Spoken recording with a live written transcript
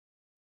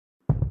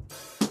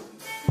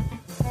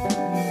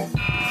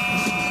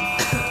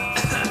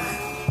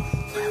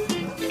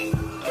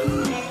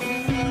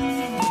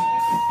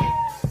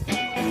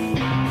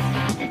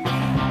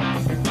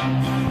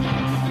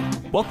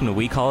Welcome to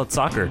We Call It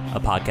Soccer, a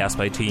podcast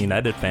by two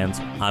United fans.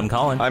 I'm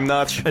Colin. I'm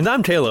Notch. And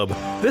I'm Caleb.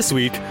 This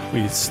week,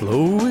 we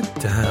slow it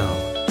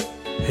down.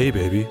 Hey,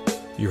 baby,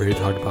 you ready to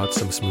talk about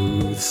some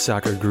smooth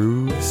soccer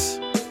grooves?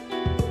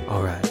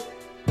 All right,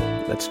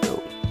 let's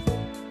go.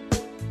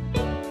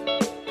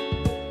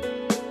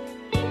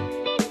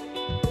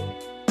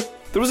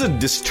 There was a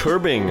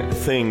disturbing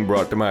thing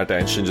brought to my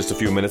attention just a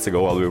few minutes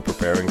ago while we were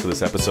preparing for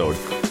this episode,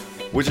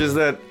 which is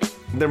that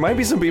there might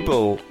be some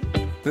people,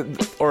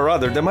 or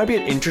rather, there might be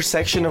an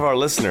intersection of our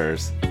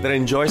listeners that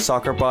enjoy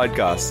soccer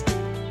podcasts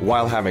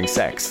while having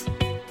sex.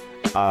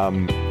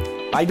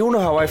 I don't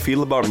know how I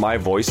feel about my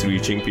voice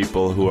reaching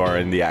people who are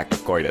in the act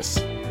of coitus.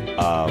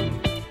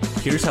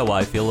 Here's how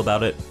I feel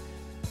about it.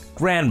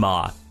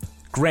 Grandma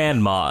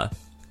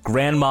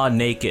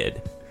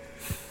naked.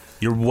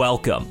 You're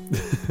welcome.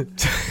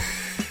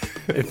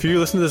 If you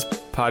listen to this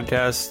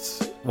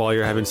podcast while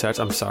you're having sex,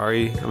 I'm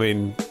sorry. I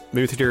mean,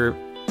 maybe take your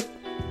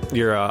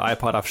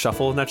iPod off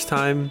shuffle next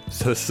time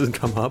so this doesn't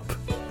come up.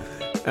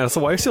 And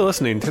so while you're still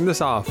listening, turn this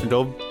off and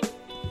go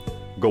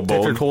Go take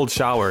your bone. cold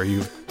shower,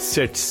 you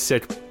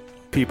sick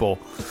people.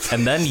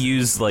 And then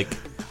use, a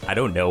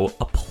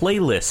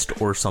playlist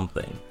or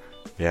something.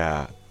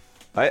 Yeah.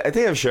 I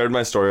think I've shared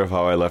my story of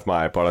how I left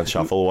my iPod on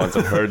shuffle once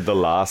and heard the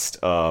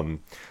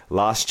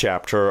last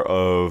chapter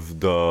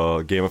of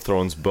the Game of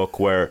Thrones book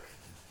where,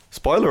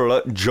 spoiler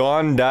alert,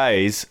 Jon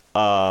dies,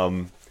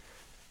 and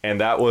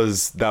that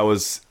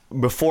was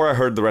before I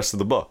heard the rest of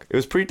the book. It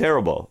was pretty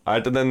terrible. I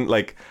had to then,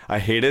 I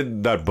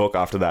hated that book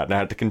after that, and I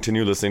had to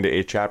continue listening to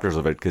 8 chapters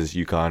of it because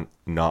you can't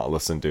not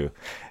listen to.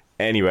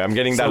 Anyway, I'm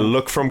getting that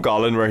look from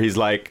Colin where he's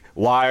like,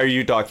 why are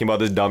you talking about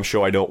this dumb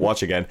show I don't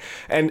watch again?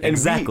 And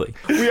Exactly.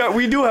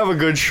 We do have a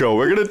good show.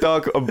 We're going to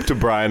talk to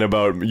Brian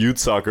about youth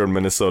soccer in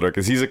Minnesota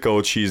because he's a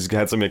coach. He's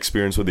had some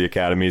experience with the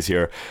academies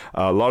here.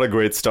 A lot of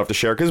great stuff to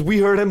share because we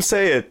heard him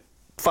say it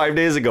 5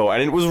 days ago,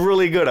 and it was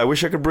really good. I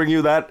wish I could bring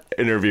you that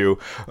interview,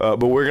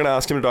 but we're going to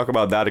ask him to talk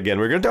about that again.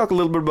 We're going to talk a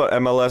little bit about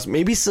MLS,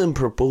 maybe some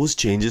proposed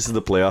changes to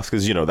the playoffs,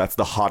 because, that's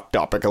the hot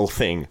topical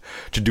thing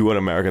to do an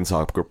American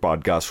soccer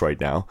podcast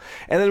right now.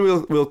 And then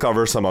we'll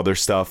cover some other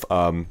stuff.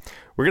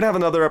 We're going to have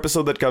another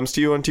episode that comes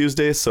to you on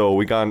Tuesday, so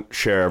we can't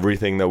share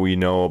everything that we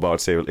know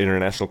about, say,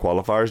 international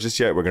qualifiers just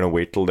yet. We're going to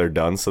wait till they're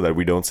done so that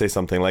we don't say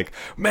something like,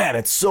 man,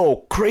 it's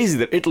so crazy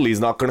that Italy's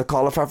not going to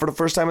qualify for the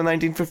first time in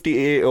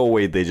 1958. Oh,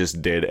 wait, they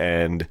just did,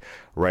 and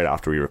right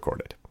after we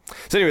recorded.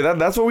 So anyway,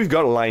 that's what we've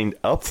got lined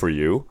up for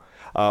you.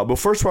 But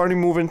first, we're going to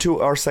move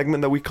into our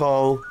segment that we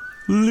call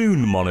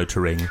Loon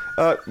monitoring.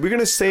 we're going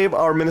to save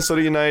our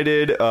Minnesota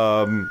United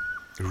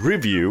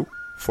review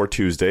for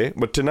Tuesday,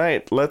 but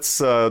tonight let's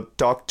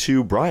talk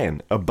to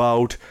Brian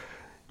about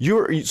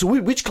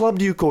which club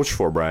do you coach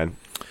for, Brian?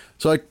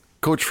 So I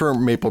coach for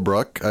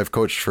Maplebrook. I've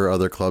coached for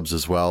other clubs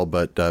as well,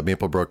 but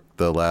Maplebrook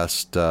the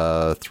last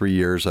 3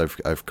 years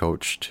I've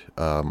coached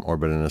or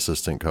been an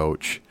assistant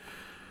coach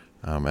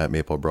at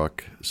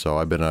Maplebrook. So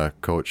I've been a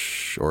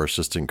coach or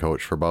assistant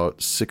coach for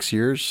about 6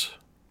 years.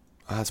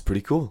 That's pretty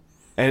cool.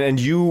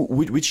 And you,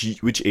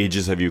 which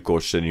ages have you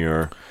coached in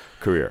your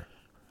career?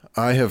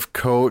 I have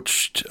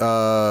coached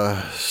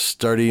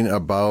starting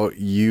about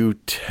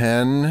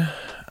U10,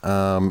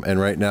 and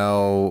right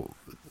now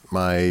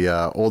my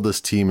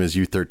oldest team is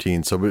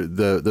U13. So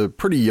the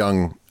pretty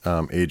young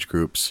age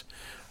groups,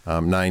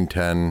 9,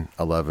 10,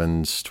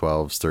 11s,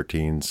 12s,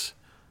 13s.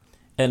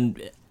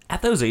 And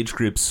at those age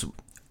groups,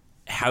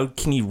 how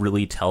can you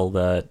really tell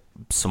that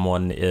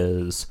someone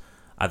is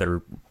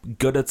either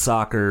good at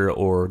soccer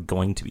or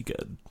going to be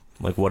good?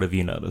 What have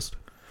you noticed?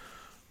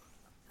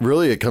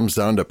 Really, it comes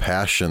down to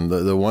passion.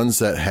 The ones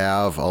that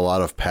have a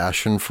lot of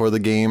passion for the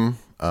game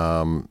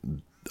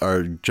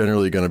are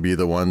generally going to be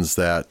the ones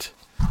that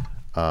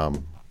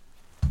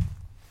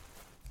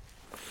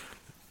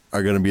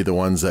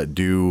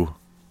do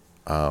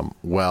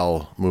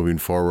well moving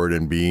forward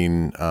and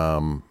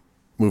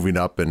moving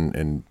up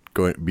and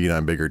being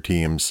on bigger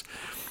teams.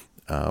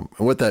 And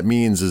what that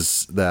means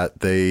is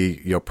that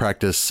they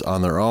practice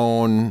on their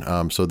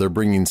own, so they're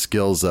bringing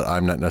skills that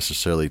I'm not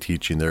necessarily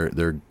teaching.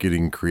 They're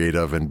getting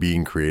creative and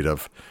being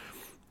creative.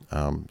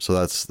 So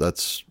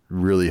that's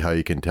really how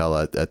you can tell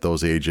at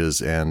those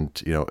ages.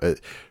 And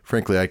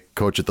frankly, I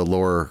coach at the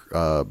lower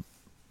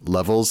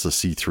levels, the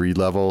C3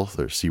 level.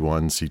 There's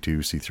C1, C2,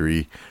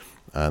 C3,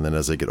 and then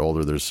as they get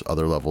older, there's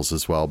other levels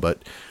as well.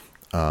 But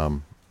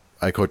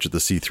I coach at the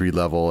C3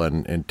 level,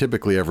 and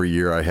typically every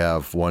year I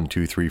have 1,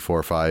 2, 3,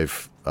 4,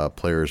 5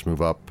 players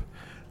move up,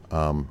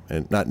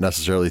 and not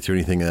necessarily through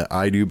anything that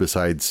I do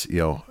besides,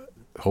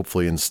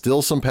 hopefully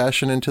instill some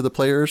passion into the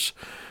players,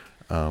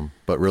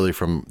 but really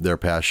from their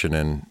passion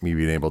and me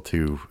being able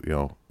to,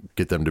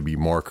 get them to be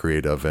more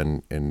creative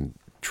and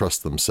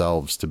trust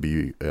themselves to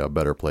be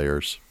better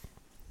players.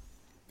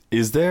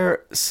 Is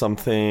there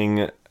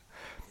something,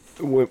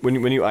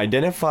 when you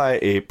identify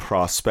a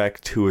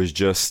prospect who is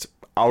just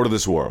out of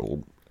this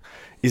world,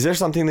 is there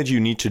something that you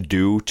need to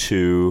do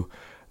to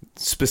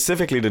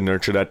specifically to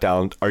nurture that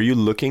talent, are you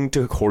looking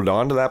to hold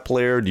on to that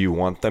player? Do you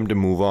want them to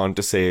move on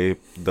to, say,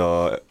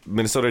 the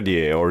Minnesota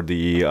DA or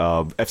the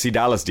FC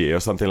Dallas DA or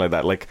something like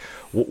that? Like,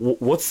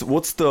 what's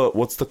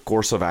the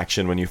course of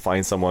action when you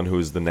find someone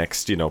who's the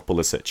next,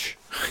 Pulisic?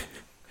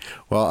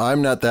 Well,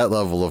 I'm not that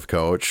level of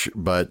coach,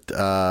 but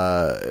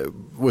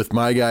with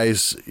my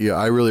guys,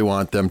 I really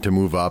want them to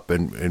move up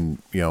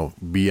and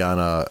be on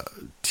a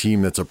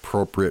team that's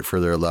appropriate for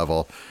their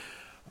level.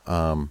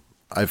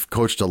 I've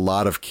coached a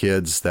lot of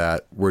kids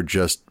that were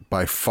just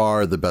by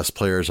far the best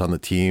players on the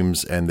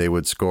teams, and they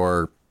would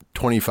score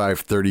 25,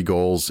 30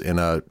 goals in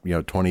a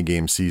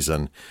 20-game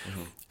season.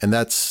 Mm-hmm. And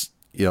that's,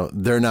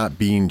 they're not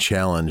being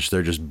challenged.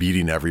 They're just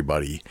beating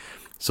everybody.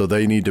 So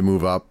they need to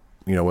move up,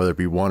 whether it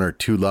be 1 or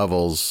 2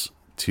 levels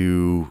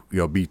to,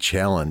 be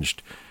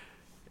challenged.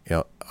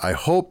 I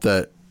hope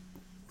that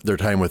their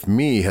time with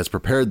me has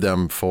prepared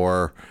them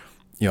for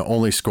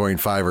only scoring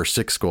 5 or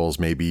 6 goals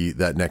maybe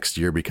that next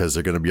year, because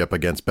they're going to be up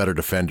against better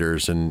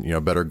defenders and,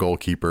 better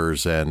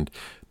goalkeepers and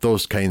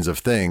those kinds of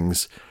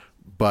things.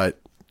 But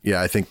yeah,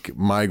 I think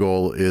my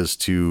goal is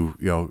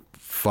to,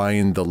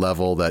 find the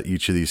level that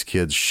each of these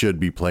kids should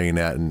be playing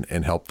at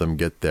and help them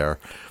get there.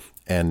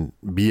 And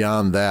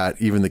beyond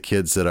that, even the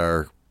kids that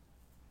are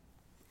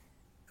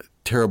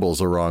terrible is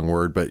the wrong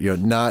word, but,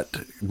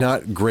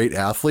 not great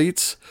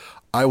athletes,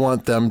 I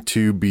want them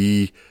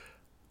to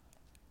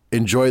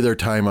enjoy their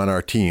time on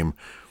our team.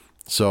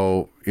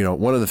 So,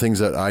 one of the things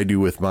that I do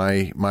with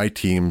my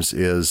teams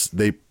is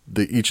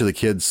each of the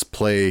kids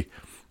play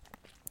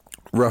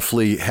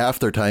roughly half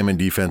their time in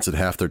defense and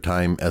half their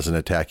time as an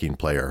attacking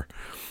player.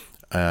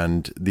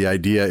 And the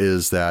idea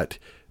is that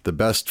the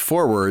best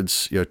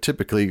forwards,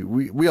 typically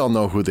we all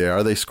know who they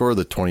are. They score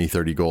the 20,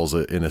 30 goals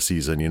in a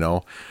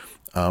season,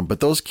 but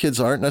those kids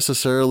aren't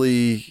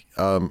necessarily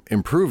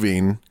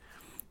improving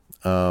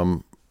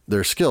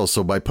their skills.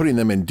 So by putting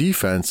them in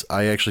defense,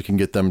 I actually can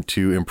get them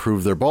to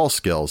improve their ball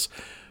skills.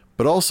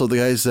 But also the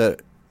guys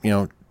that,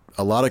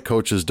 a lot of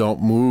coaches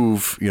don't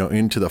move,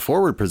 into the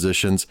forward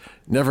positions,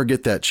 never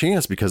get that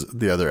chance because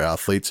the other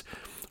athletes.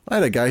 I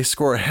had a guy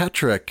score a hat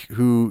trick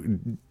who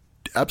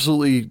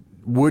absolutely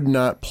would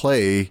not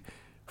play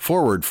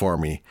forward for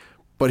me,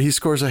 but he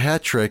scores a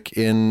hat trick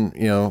in,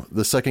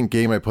 the second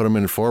game I put him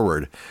in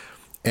forward.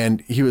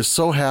 And he was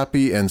so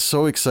happy and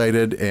so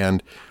excited.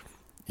 And,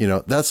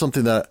 that's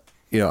something that,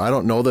 I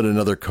don't know that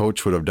another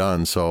coach would have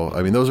done. So,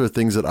 I mean, those are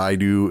things that I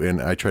do.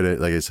 And I try to,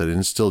 like I said,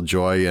 instill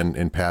joy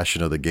and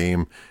passion of the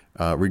game,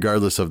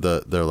 regardless of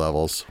their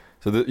levels.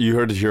 So you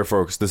heard it here,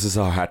 folks. This is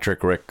how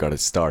Hat-Trick Rick got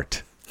his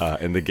start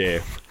in the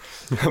game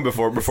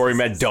before he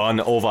met Don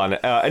Ovan.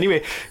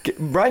 Anyway,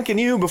 Brian, can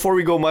you, before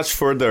we go much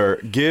further,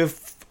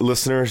 give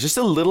listeners just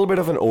a little bit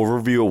of an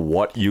overview of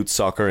what youth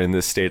soccer in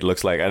this state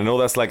looks like? I know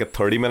that's like a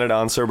 30-minute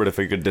answer, but if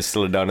we could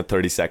distill it down to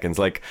 30 seconds,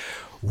 like,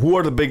 who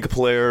are the big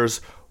players?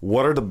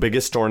 What are the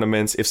biggest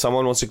tournaments? If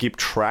someone wants to keep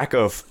track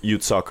of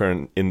youth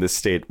soccer in this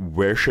state,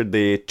 where should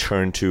they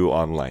turn to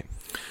online?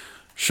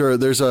 Sure.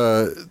 There's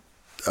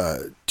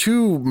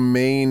two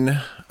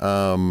main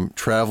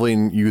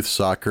traveling youth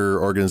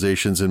soccer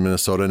organizations in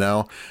Minnesota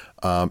now.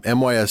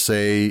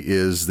 MYSA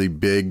is the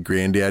big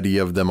granddaddy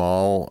of them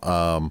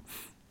all.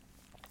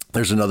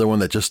 There's another one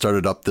that just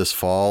started up this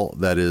fall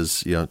that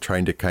is,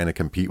 trying to kind of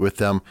compete with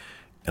them.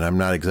 And I'm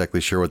not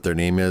exactly sure what their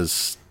name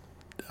is.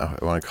 I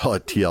want to call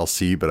it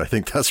TLC, but I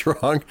think that's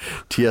wrong.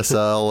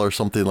 TSL or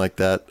something like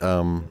that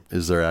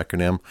is their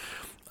acronym.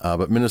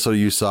 But Minnesota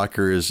Youth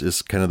Soccer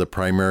is kind of the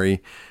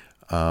primary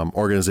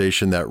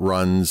organization that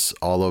runs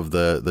all of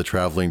the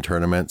traveling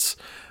tournaments,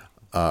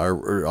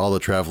 or all the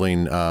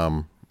traveling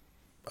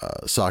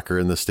soccer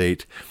in the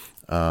state.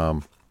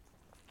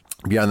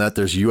 Beyond that,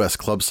 there's U.S.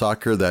 Club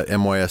Soccer that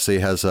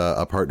MYSA has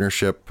a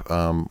partnership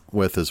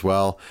with as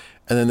well.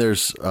 And then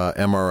there's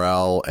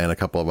MRL and a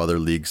couple of other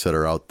leagues that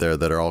are out there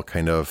that are all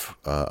kind of,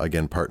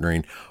 again,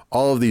 partnering.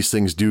 All of these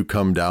things do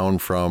come down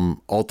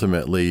from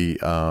ultimately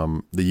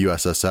the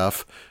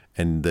USSF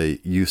and the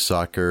Youth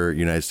Soccer,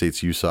 United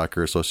States Youth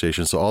Soccer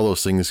Association. So all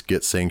those things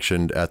get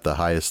sanctioned at the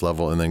highest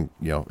level, and then,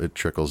 it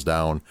trickles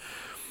down.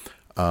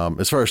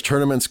 As far as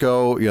tournaments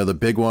go, the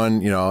big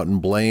one, out in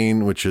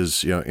Blaine, which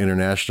is,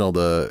 international,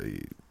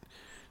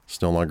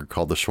 it's no longer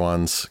called the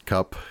Schwann's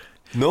Cup.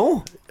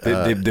 No?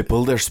 They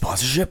pulled their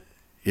sponsorship?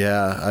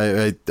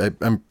 Yeah,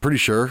 I'm pretty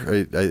sure.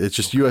 It's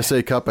just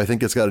USA Cup. I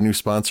think it's got a new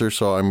sponsor,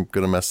 so I'm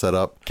going to mess that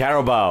up.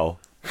 Carabao.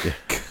 Yeah.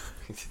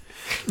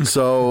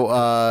 So,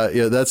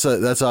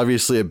 that's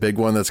obviously a big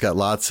one that's got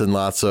lots and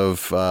lots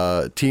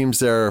of teams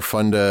there.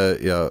 Fun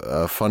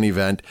a fun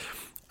event.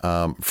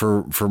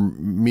 For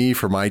me,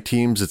 for my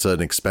teams, it's an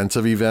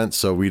expensive event,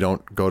 so we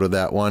don't go to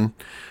that one.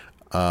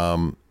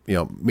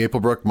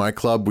 Maplebrook, my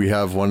club, we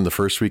have one the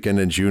first weekend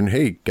in June.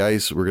 Hey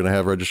guys, we're going to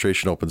have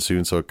registration open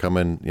soon. So come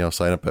in,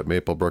 sign up at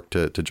Maplebrook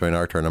to join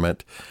our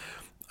tournament.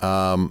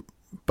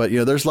 But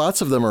there's lots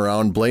of them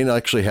around. Blaine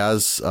actually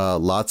has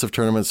lots of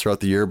tournaments throughout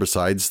the year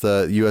besides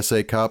the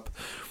USA Cup.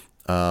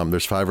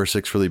 There's 5 or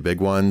 6 really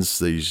big ones.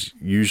 There's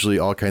usually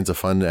all kinds of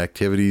fun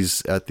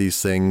activities at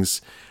these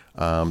things.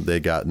 They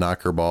got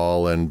knocker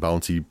ball and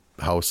bouncy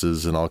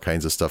houses and all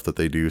kinds of stuff that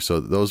they do. So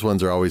those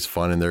ones are always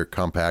fun, and they're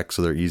compact,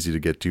 so they're easy to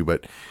get to.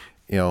 But,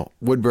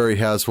 Woodbury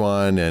has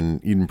one,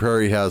 and Eden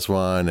Prairie has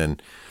one,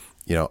 and,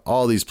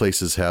 all these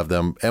places have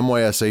them.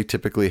 MYSA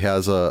typically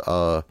has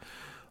a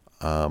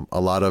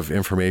lot of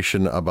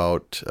information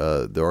about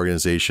the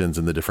organizations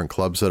and the different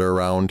clubs that are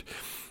around.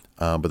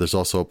 But there's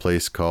also a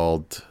place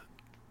called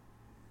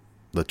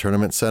the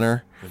Tournament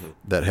Center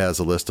that has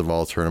a list of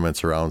all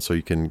tournaments around, so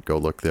you can go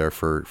look there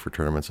for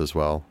tournaments as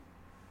well.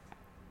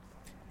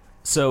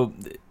 So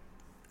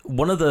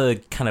one of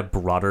the kind of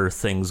broader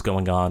things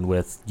going on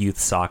with youth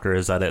soccer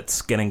is that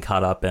it's getting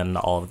caught up in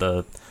all of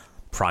the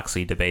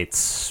proxy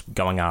debates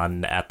going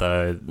on at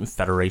the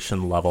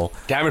federation level.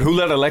 Damn it, who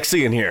let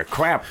Alexi in here?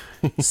 Crap.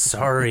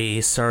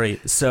 Sorry.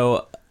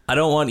 So I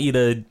don't want you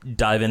to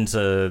dive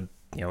into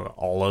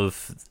all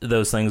of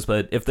those things,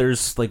 but if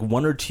there's like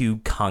one or two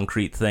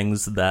concrete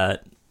things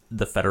that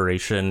the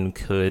federation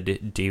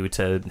could do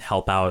to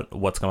help out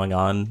what's going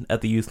on at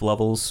the youth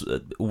levels,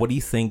 what do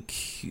you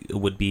think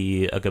would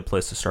be a good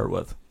place to start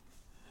with?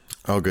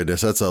 Oh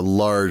goodness, that's a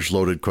large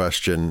loaded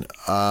question.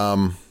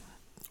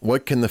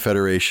 What can the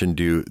federation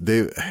do?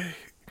 They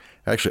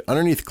actually,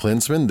 underneath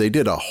Klinsman, they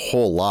did a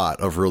whole lot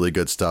of really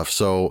good stuff.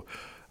 So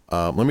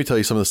let me tell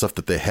you some of the stuff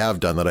that they have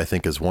done that I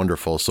think is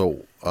wonderful.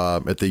 So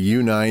at the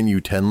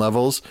U9, U10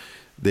 levels,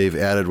 they've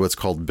added what's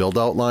called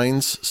build-out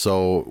lines.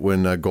 So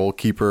when a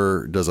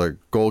goalkeeper does a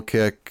goal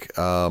kick,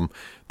 the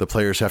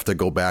players have to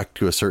go back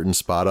to a certain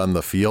spot on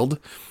the field.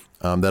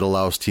 That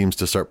allows teams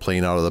to start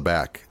playing out of the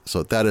back.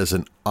 So that is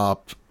an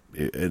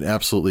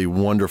absolutely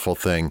wonderful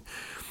thing.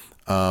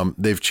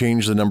 They've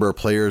changed the number of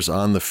players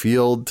on the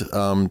field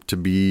to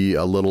be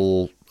a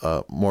little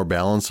more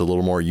balanced, a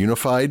little more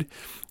unified.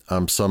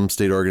 Some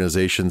state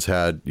organizations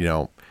had,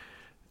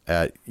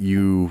 at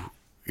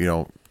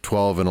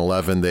U12 and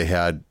 11, they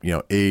had,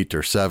 8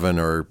 or 7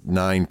 or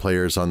 9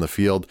 players on the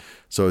field.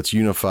 So it's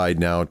unified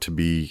now to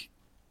be,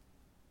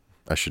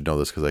 I should know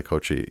this because I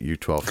coach a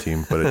U12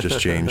 team, but it just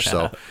changed.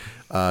 So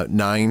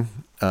 9,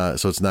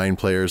 so it's 9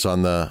 players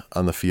on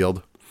the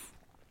field.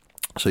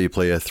 So you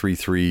play a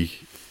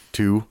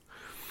 3-3-2.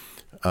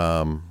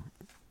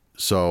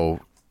 So,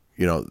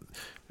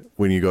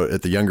 when you go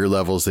at the younger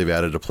levels, they've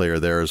added a player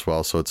there as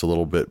well. So it's a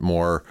little bit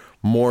more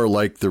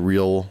like the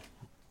real,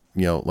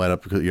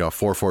 lineup.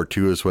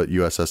 4-4-2 is what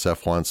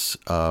USSF wants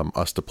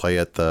us to play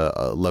at the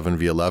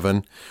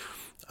 11v11.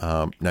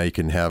 Now you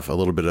can have a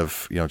little bit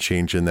of,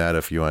 change in that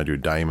if you want to do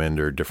diamond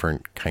or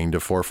different kind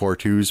of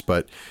 4-4-2s,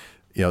 but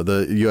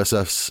the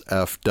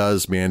USSF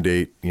does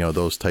mandate,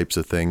 those types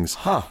of things.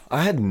 Huh.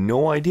 I had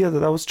no idea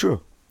that was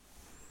true.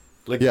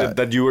 Like that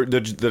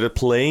the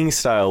playing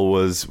style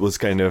was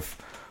kind of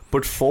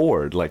put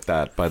forward like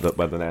that by the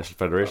National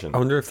Federation. I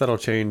wonder if that'll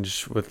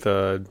change with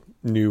the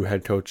new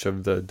head coach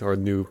or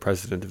new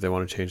president if they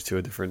want to change to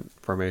a different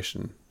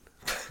formation.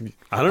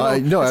 I don't know.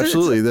 No,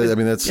 absolutely.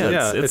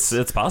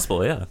 It's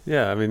possible. Yeah.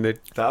 Yeah. I mean,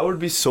 that would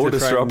be so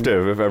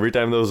disruptive if every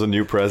time there was a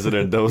new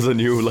president, there was a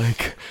new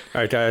like.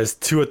 All right, guys,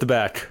 2 at the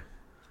back.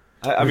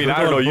 I don't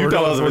know. You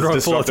tell us if it's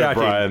disruptive,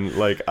 Brian.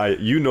 Like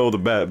you know the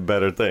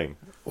better thing.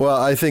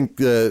 Well, I think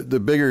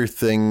the bigger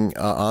thing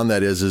on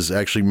that is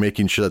actually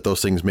making sure that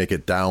those things make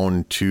it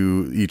down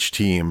to each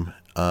team.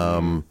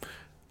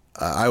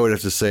 I would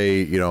have to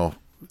say,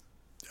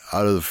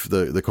 out of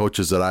the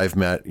coaches that I've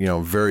met,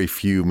 very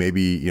few,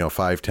 maybe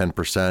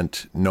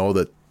 5-10% know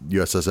that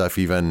USSF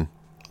even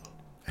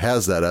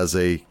has that as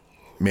a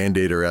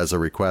mandate or as a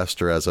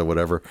request or as a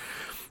whatever.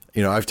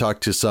 I've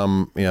talked to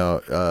some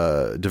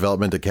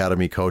development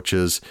academy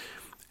coaches,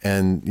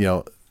 and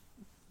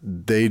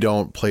they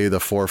don't play the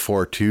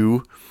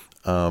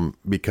 4-4-2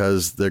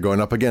 because they're going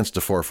up against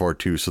a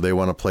 4-4-2, so they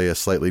want to play a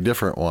slightly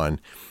different one.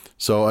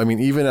 So I mean,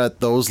 even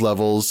at those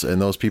levels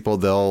and those people,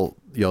 they'll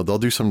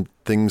do some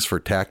things for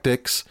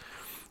tactics,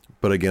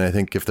 but again, I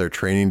think if they're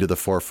training to the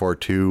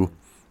 4-4-2,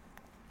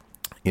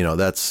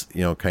 that's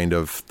kind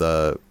of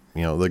the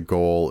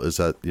goal is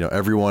that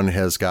everyone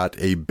has got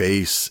a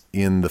base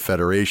in the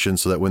federation,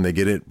 so that when they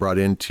get it brought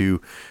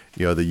into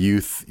the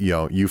youth,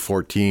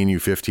 U14,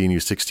 U15,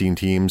 U16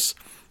 teams,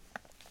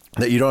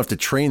 that you don't have to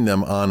train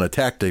them on a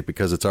tactic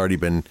because it's already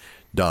been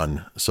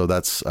done. So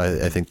that's,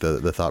 I think,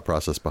 the thought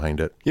process behind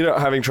it.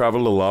 Having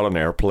traveled a lot on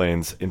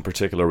airplanes, in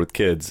particular with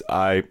kids,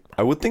 I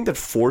would think that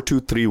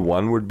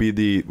 4-2-3-1 would be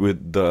the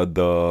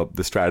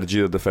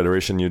strategy that the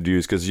federation would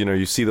use, because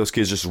you see those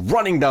kids just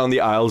running down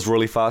the aisles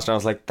really fast, and I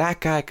was like, that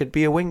guy could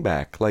be a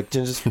wingback, like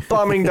just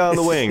bombing down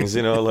the wings,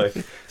 like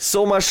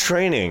so much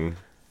training.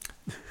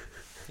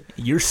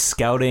 You're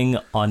scouting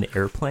on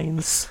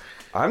airplanes?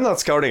 I'm not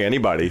scouting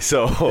anybody,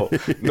 so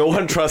no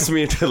one trusts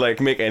me to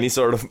make any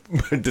sort of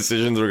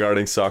decisions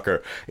regarding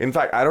soccer. In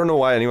fact, I don't know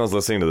why anyone's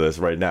listening to this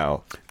right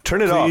now.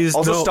 Turn it off.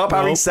 Also, stop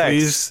having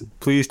sex.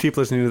 Please keep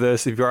listening to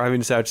this. If you are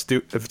having sex,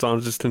 if it's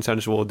on just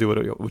consensual, do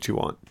what you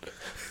want.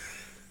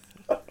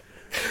 But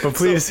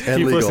please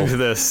keep listening to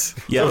this.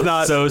 Yeah. If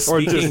not, or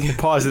just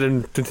pause it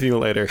and continue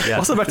later. Yeah.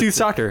 Also back to youth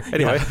soccer.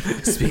 Anyway,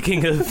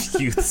 speaking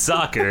of youth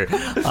soccer.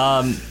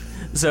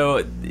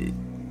 So,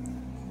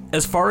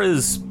 as far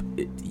as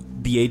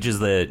the ages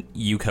that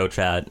you coach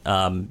at,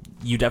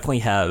 you definitely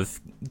have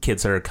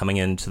kids that are coming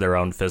into their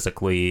own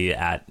physically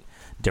at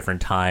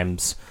different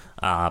times.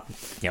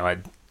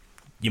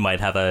 You might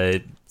have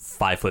a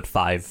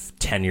 5'5",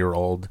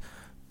 10-year-old,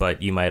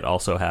 but you might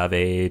also have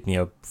a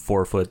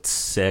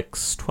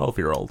 4'6",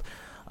 12-year-old.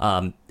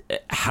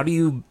 How do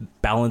you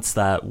balance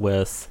that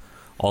with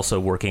also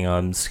working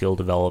on skill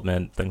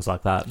development, things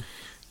like that?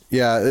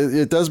 Yeah,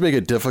 it does make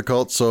it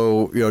difficult.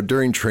 So,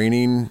 during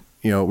training,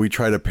 we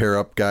try to pair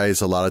up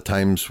guys a lot of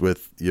times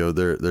with,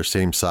 their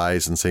same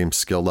size and same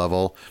skill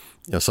level.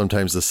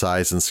 Sometimes the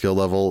size and skill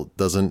level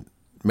doesn't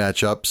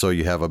match up. So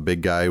you have a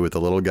big guy with a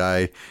little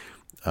guy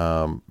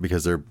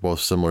because they're both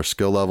similar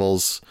skill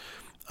levels.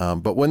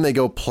 But when they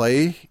go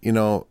play,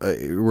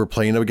 we're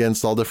playing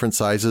against all different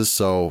sizes.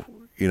 So,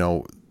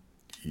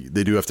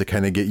 they do have to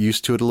kind of get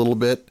used to it a little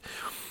bit.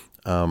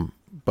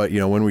 But,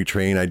 when we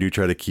train, I do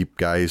try to keep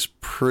guys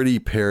pretty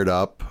paired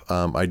up.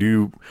 I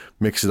do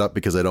mix it up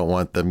because I don't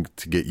want them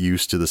to get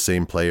used to the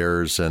same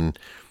players and,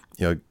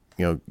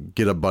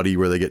 get a buddy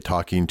where they get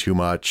talking too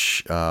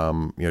much,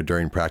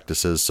 during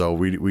practices. So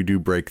we do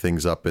break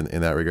things up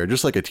in that regard.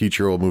 Just like a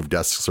teacher will move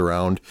desks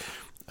around,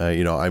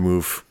 I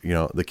move,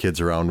 the kids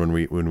around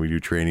when we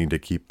do training to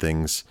keep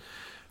things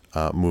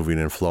moving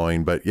and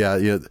flowing. But yeah,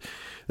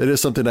 that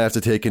is something I have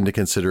to take into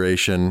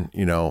consideration.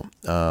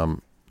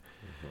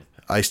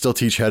 I still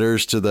teach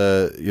headers to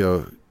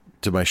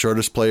to my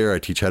shortest player. I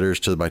teach headers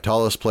to my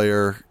tallest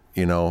player,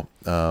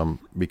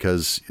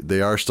 because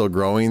they are still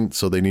growing.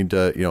 So they need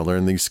to,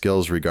 learn these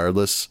skills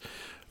regardless,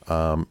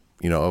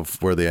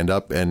 of where they end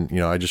up. And,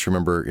 I just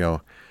remember,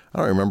 I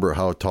don't remember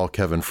how tall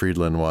Kevin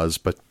Friedland was,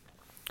 but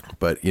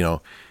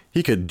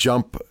he could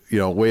jump,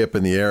 way up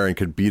in the air and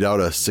could beat out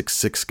a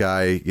 6'6"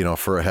 guy,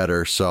 for a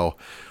header. So,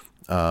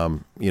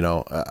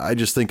 I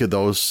just think of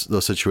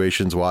those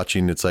situations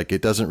watching. It's like,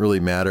 it doesn't really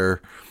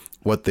matter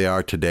what they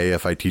are today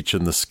if I teach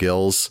them the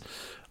skills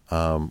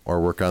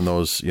or work on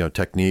those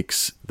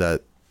techniques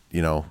that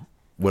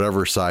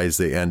whatever size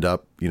they end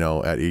up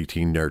at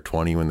 18 or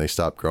 20 when they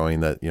stop growing,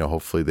 that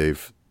hopefully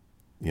they've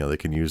they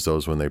can use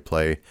those when they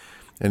play.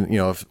 And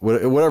if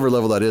whatever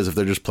level that is, if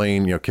they're just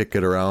playing kick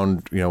it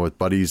around with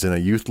buddies in a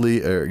youth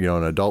league or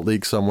an adult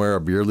league somewhere,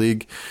 a beer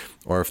league,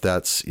 or if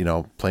that's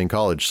playing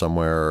college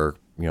somewhere or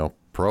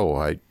pro,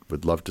 I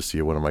would love to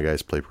see one of my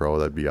guys play pro.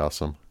 That'd be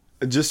awesome.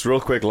 Just real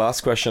quick,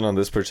 last question on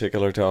this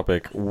particular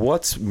topic.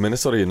 What's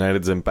Minnesota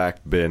United's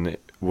impact been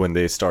when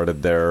they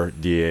started their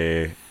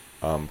DA?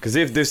 Because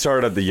they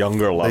started at the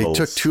younger levels.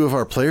 They took two of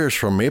our players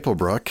from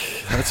Maplebrook.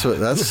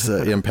 That's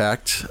the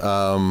impact.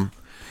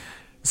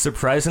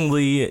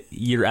 Surprisingly,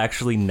 you're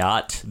actually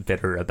not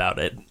bitter about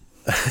it.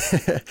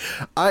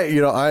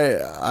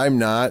 I'm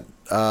not.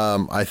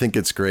 I think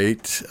it's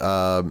great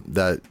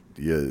that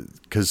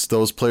because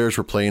those players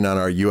were playing on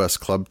our U.S.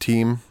 club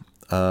team.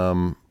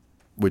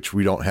 Which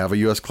we don't have a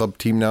U.S. club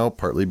team now,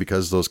 partly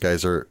because those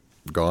guys are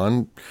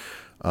gone,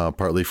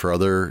 partly for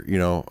other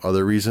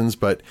reasons.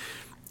 But,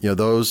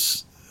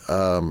 those,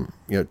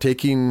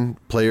 taking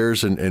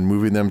players and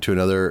moving them to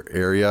another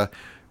area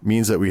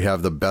means that we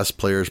have the best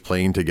players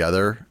playing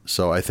together.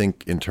 So I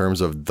think in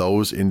terms of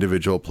those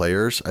individual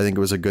players, I think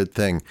it was a good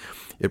thing.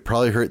 It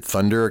probably hurt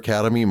Thunder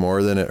Academy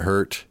more than it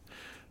hurt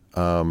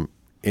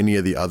any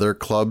of the other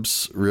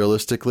clubs,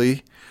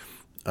 realistically.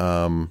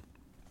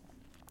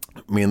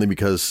 Mainly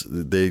because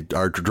they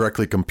are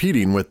directly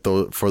competing with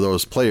for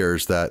those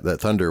players that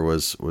Thunder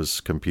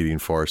was competing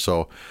for.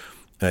 So,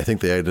 and I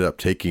think they ended up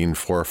taking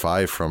 4 or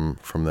 5 from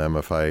them,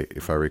 if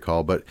I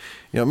recall. But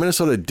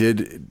Minnesota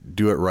did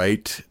do it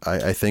right.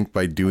 I think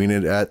by doing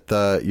it at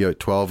the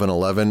 12 and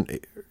 11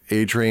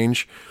 age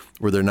range,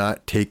 where they're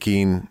not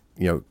taking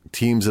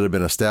teams that have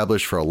been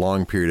established for a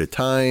long period of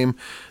time.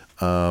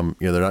 They're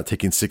not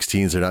taking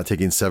 16s, they're not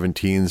taking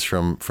 17s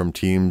from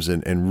teams,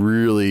 and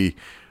really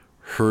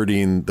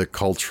hurting the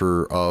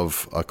culture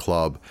of a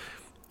club.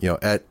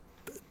 At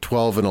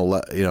 12 and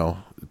 11,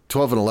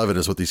 12 and 11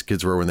 is what these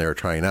kids were when they were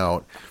trying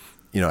out.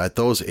 At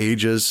those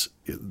ages,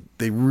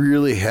 they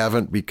really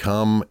haven't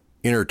become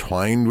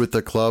intertwined with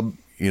the club,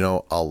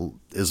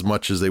 as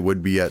much as they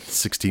would be at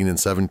 16 and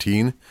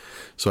 17.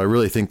 So I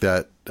really think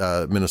that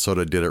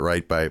Minnesota did it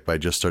right by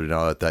just starting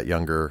out at that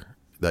younger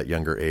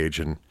age,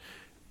 and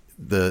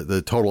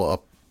the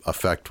total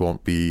effect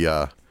won't be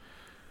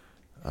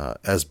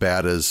as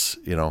bad as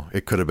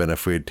it could have been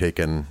if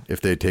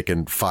they had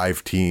taken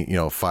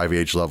 5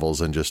 age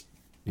levels and just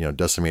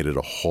decimated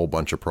a whole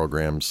bunch of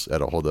programs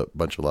at a whole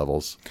bunch of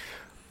levels.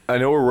 I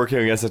know we're working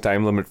against a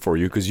time limit for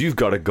you because you've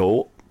got to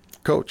go.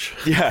 Coach.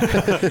 Yeah,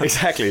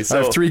 exactly. So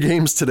I have 3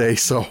 games today,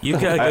 so you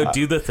gotta go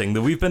do the thing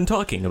that we've been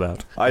talking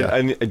about.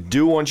 I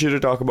do want you to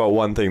talk about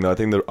one thing, though. I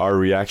think that our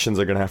reactions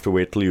are going to have to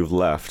wait till you've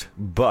left.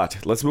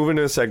 But let's move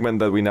into a segment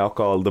that we now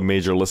call the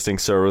Major Listing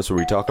Service, where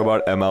we talk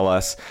about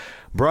MLS.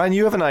 Brian,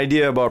 you have an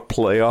idea about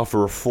playoff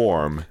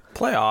reform.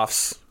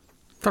 Playoffs?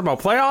 Talking about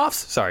playoffs?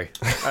 Sorry.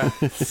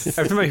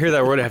 Every time I hear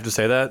that word, I have to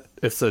say that.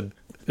 It's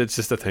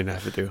just a thing I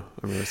have to do.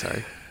 I'm really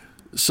sorry.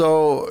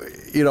 So,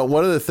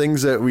 one of the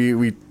things that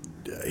we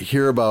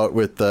hear about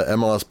with the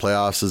MLS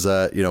playoffs is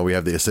that, we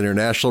have this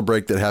international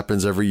break that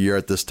happens every year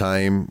at this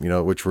time,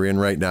 which we're in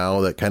right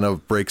now, that kind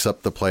of breaks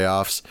up the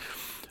playoffs.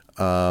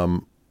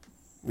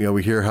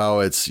 We hear how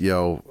it's,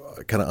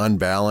 kind of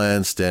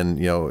unbalanced and,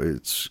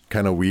 it's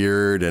kind of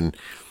weird. And,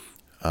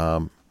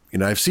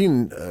 I've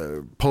seen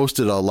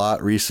posted a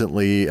lot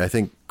recently. I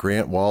think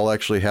Grant Wall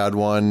actually had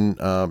one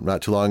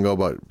not too long ago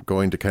about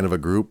going to kind of a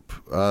group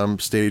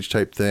stage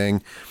type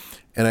thing.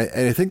 And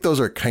I think those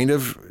are kind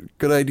of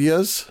good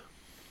ideas.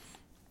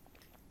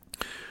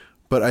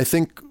 But I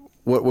think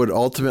what would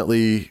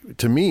ultimately,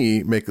 to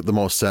me, make the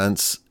most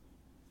sense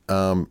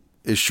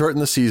is shorten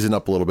the season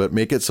up a little bit,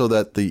 make it so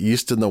that the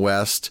East and the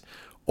West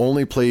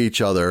only play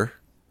each other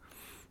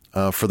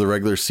for the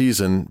regular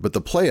season, but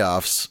the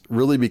playoffs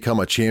really become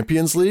a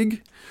Champions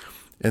League.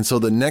 And so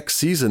the next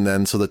season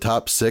then, so the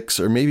top 6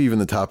 or maybe even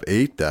the top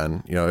 8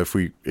 then, if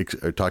we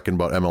are talking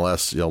about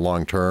MLS,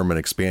 long term and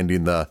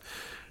expanding the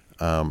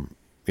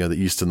the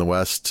East and the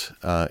West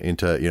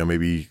into,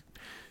 maybe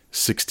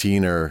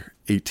 16 or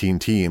 18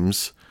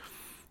 teams,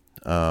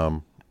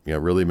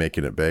 really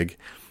making it big.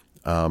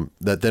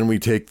 That then we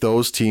take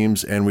those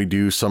teams and we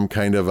do some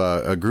kind of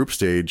a group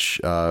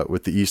stage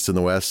with the East and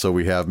the West. So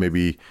we have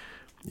maybe,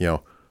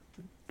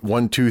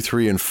 1, 2,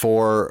 3, and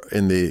 4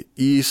 in the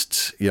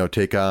East,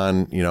 take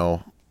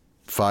on,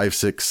 5,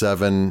 6,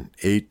 7,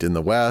 8 in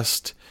the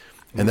West.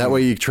 And that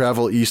way you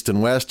travel East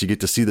and West, you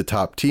get to see the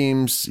top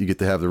teams, you get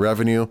to have the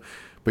revenue,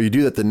 but you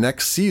do that the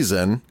next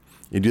season,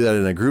 you do that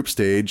in a group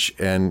stage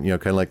and,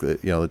 kind of like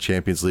the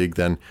Champions League,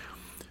 then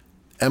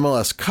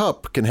MLS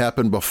Cup can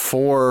happen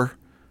before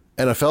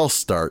NFL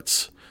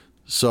starts.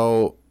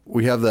 So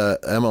we have the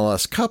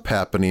MLS Cup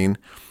happening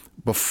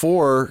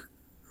before,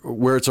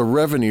 where it's a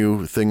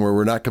revenue thing where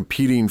we're not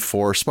competing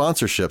for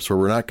sponsorships, where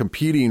we're not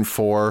competing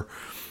for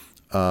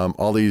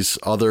all these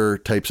other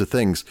types of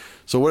things.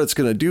 So what it's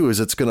going to do is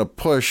it's going to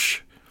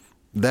push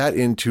that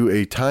into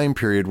a time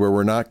period where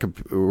where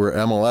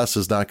MLS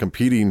is not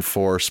competing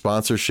for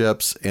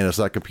sponsorships and it's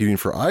not competing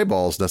for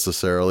eyeballs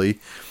necessarily.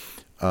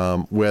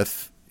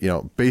 With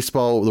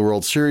baseball, the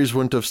World Series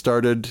wouldn't have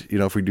started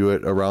if we do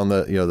it around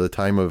the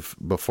time of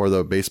before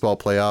the baseball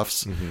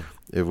playoffs.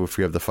 If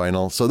we have the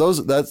final. So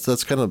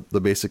that's kind of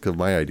the basic of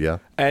my idea.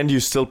 And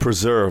you still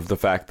preserve the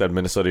fact that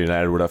Minnesota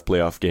United would have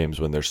playoff games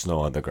when there's snow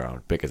on the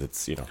ground because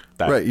it's,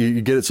 that. Right. You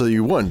get it so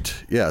you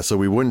wouldn't. Yeah. So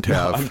we wouldn't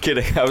have. No, I'm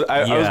kidding. I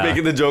was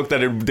making the joke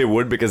that they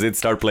would because they'd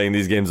start playing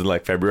these games in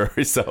like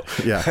February. So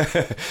yeah.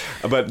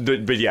 but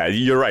yeah,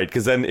 you're right.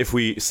 Because then if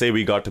we say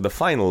we got to the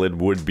final, it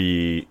would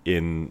be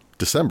in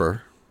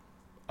December.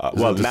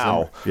 Well,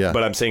 now, yeah.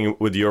 But I'm saying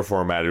with your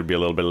format, it would be a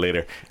little bit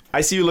later. I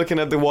see you looking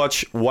at the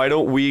watch. Why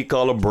don't we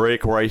call a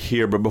break right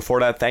here? But before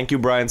that, thank you,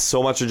 Brian,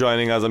 so much for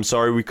joining us. I'm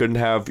sorry we couldn't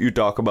have you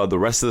talk about the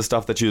rest of the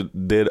stuff that you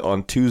did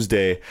on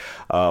Tuesday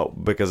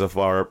because of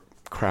our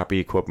crappy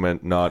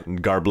equipment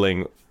not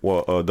garbling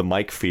the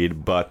mic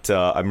feed. But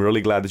I'm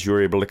really glad that you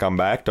were able to come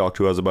back, talk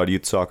to us about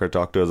youth soccer,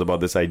 talk to us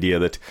about this idea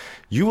that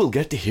you will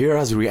get to hear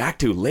us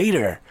react to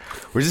later.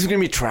 We're just going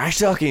to be trash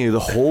talking you the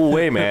whole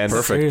way, man.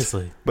 Perfect.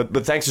 Seriously.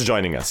 But thanks for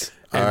joining us.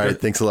 All right.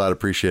 Thanks a lot.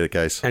 Appreciate it,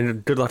 guys.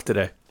 And good luck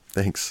today.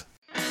 Thanks.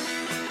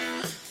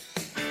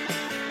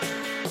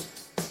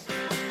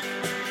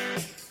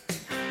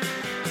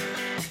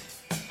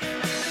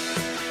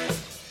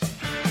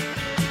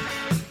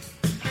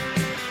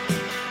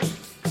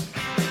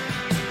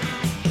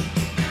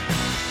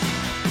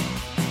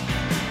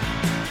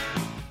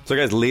 So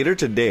guys, later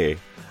today,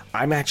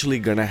 I'm actually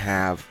going to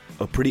have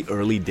a pretty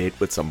early date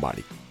with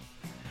somebody.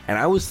 And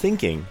I was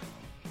thinking,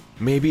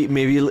 maybe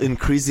it'll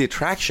increase the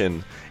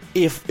attraction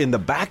if in the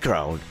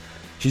background,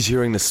 she's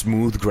hearing the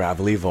smooth,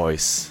 gravelly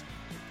voice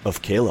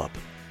of Caleb.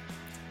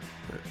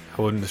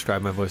 I wouldn't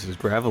describe my voice as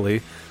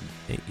gravelly.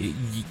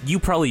 You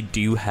probably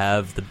do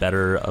have the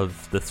better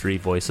of the 3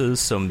 voices,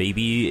 so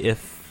maybe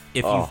if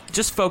you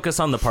just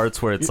focus on the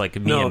parts where it's like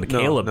me and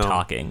Caleb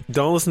talking.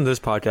 Don't listen to this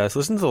podcast.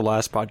 Listen to the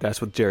last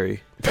podcast with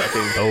Jerry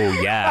talking.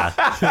 Oh,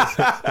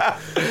 yeah.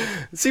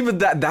 See, but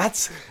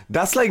that's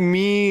like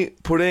me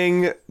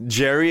putting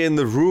Jerry in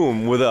the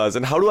room with us.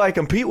 And how do I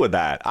compete with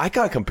that? I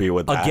can't compete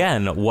with that.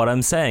 Again, what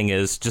I'm saying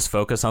is just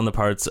focus on the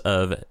parts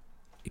of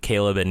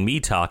Caleb and me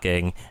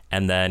talking,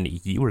 and then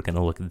you were going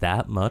to look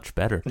that much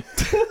better.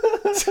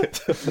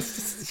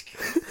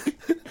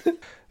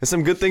 There's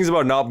some good things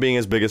about not being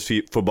as big as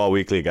Football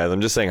Weekly, guys.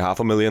 I'm just saying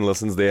 500,000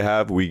 listens they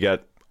have. We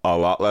get a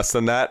lot less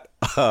than that.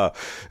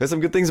 There's some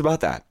good things about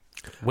that.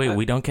 Wait,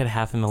 we don't get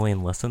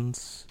 500,000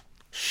 listens?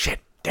 Shit,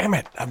 damn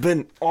it.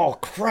 Oh,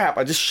 crap.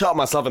 I just shot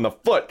myself in the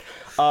foot.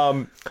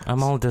 I'm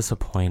all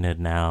disappointed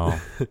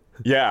now.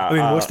 Yeah. I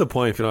mean, what's the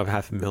point if you don't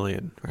have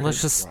 500,000? Right?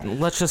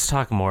 Let's just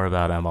talk more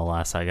about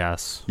MLS, I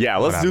guess. Yeah,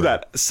 let's do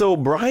that. So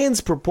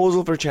Brian's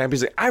proposal for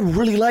Champions League, I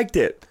really liked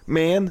it,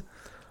 man.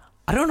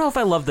 I don't know if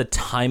I love the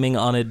timing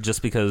on it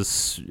just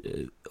because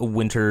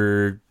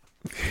winter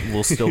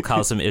will still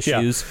cause some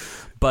issues.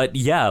 But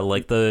yeah,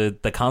 like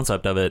the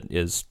concept of it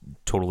is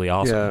totally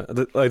awesome.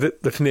 Yeah,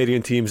 the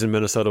Canadian teams in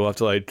Minnesota will have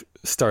to like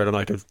start on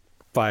like a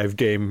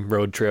 5-game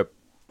road trip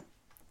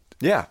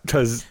Yeah.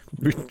 because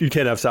you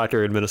can't have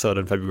soccer in Minnesota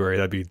in February.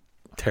 That'd be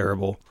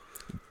terrible.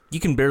 You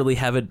can barely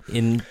have it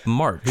in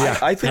March.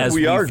 I think as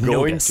we are we've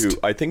going noticed. to.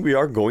 I think we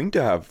are going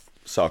to have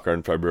soccer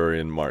in February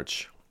and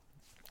March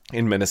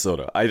in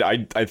Minnesota.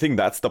 I think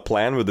that's the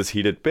plan with this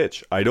heated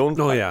pitch. I don't.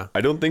 Oh, yeah.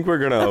 I don't think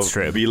we're That's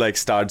true. gonna be like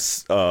Stade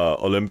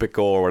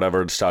Olympico or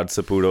whatever, Stade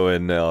Saputo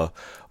in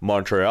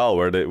Montreal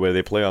where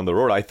they play on the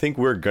road. I think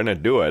we're gonna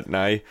do it, and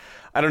I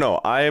don't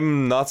know.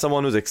 I'm not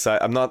someone who's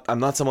excited. I'm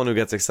not someone who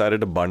gets excited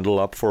to bundle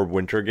up for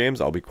winter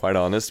games. I'll be quite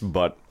honest,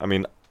 but I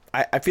mean,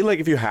 I feel like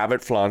if you have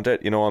it, flaunt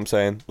it. You know what I'm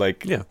saying?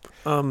 Like, Yeah.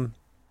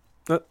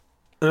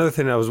 Another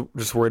thing I was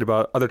just worried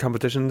about, other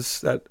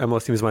competitions that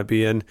MLS teams might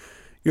be in,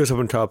 US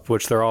Open Cup,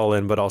 which they're all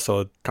in, but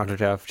also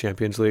CONCACAF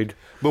Champions League.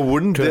 but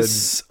wouldn't Could-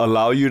 this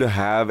allow you to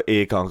have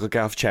a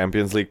CONCACAF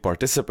Champions League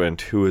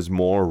participant who is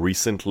more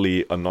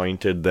recently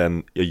anointed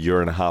than a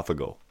year and a half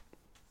ago?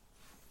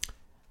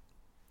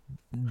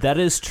 That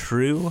is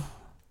true.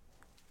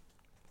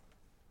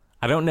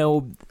 I don't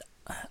know.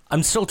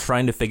 I'm still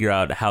trying to figure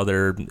out how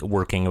they're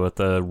working with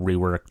the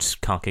reworked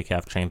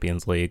CONCACAF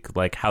Champions League,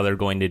 like how they're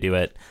going to do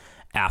it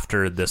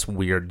after this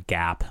weird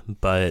gap.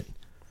 But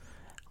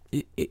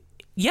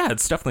yeah,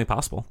 it's definitely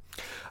possible.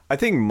 I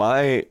think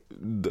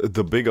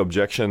the big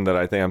objection that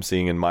I think I'm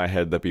seeing in my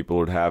head that people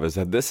would have is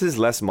that this is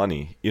less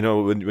money. You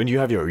know, when you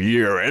have your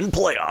year-end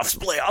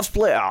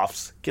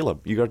playoffs.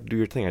 Caleb, you got to do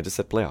your thing. I just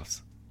said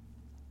playoffs.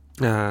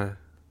 The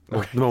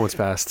moment's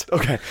passed.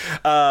 Okay.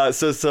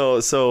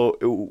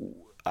 So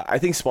I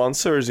think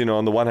sponsors, you know,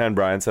 on the one hand,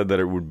 Brian said that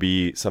it would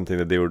be something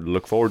that they would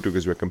look forward to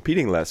because we're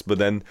competing less. But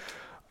then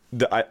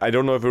I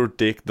don't know if it would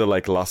take the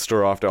like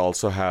luster off to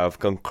also have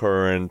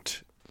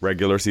concurrent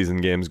regular season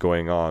games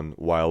going on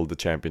while the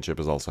championship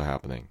is also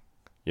happening,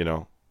 you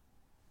know?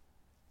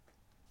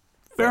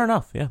 Fair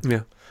enough. Yeah.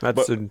 Yeah,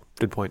 that's But- a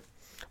good point.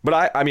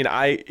 But I mean,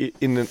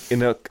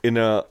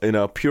 in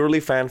a purely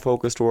fan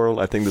focused world,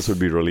 I think this would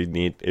be really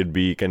neat. It'd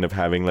be kind of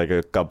having like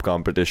a cup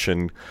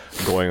competition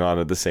going on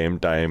at the same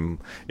time.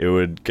 It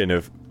would kind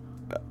of,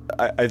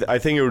 I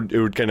think it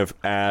would kind of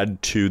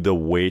add to the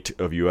weight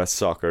of U.S.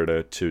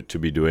 soccer to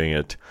be doing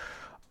it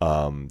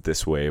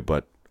this way.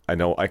 But I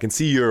know I can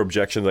see your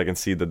objections. I can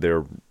see that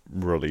they're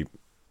really,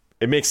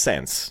 it makes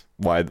sense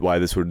why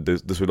this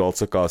would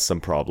also cause some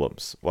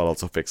problems while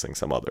also fixing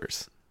some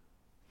others.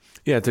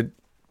 Yeah,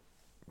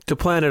 to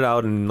plan it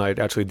out and like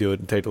actually do it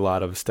and take a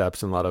lot of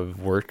steps and a lot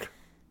of work.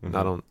 Mm-hmm.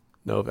 I don't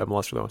know if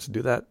MLS really wants to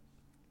do that.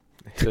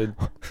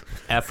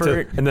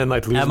 Effort. And then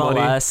like lose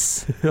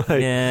MLS.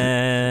 money.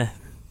 Yeah.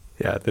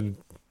 Yeah, then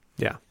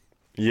yeah.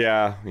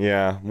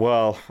 Yeah.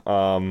 Well,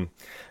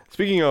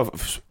 speaking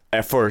of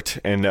effort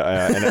and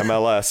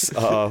MLS,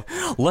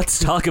 Let's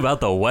talk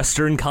about the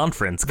Western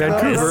Conference,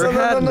 guys.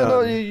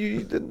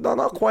 Vancouver. no,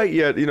 not quite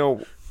yet. You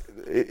know,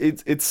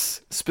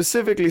 it's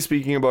specifically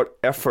speaking about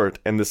effort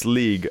in this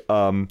league.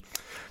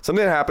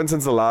 Something that happened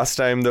since the last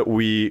time that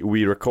we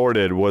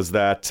recorded was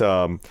that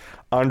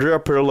Andrea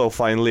Pirlo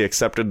finally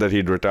accepted that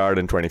he'd retired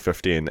in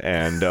 2015,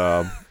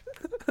 and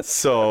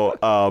so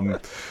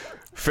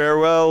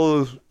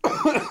farewell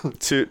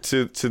to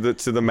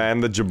the man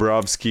that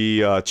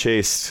Jabrowski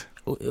chased.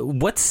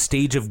 What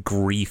stage of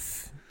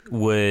grief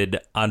would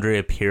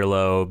Andrea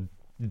Pirlo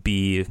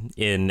be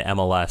in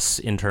MLS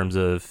in terms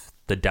of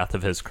the death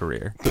of his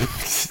career?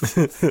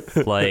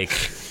 Like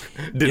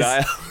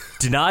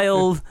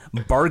denial,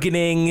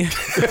 bargaining.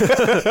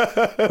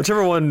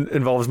 Whichever one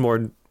involves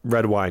more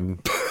red wine.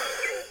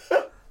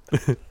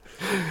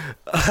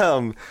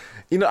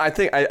 You know,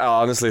 I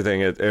honestly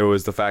think it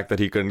was the fact that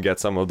he couldn't get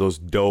some of those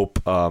dope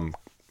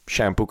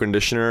shampoo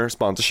conditioner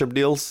sponsorship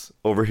deals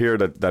over here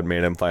that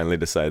made him finally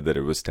decide that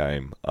it was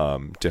time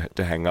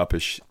to hang up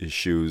his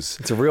shoes.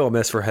 It's a real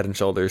miss for Head and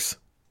Shoulders.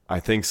 I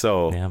think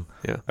so. Yeah.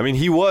 Yeah. I mean,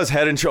 he was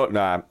Head and Shoulders.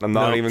 Nah, I'm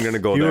not even going to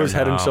go he there. was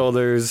Head and No.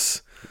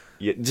 Shoulders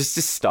Yeah, just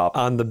stop.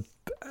 on the.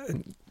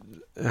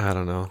 I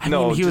don't know. I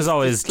No, mean, he was just-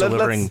 always just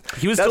delivering.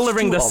 He was that's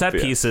delivering too the set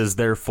obvious. pieces.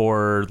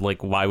 Therefore,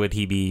 like, why would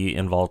he be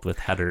involved with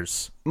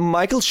headers?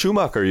 Michael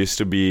Schumacher used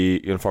to be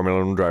in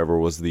Formula One driver.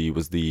 Was the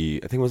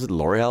I think was it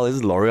L'Oreal?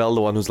 Is L'Oreal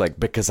the one who's like,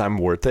 because I'm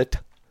worth it?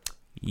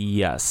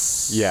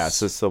 Yes. Yeah,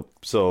 so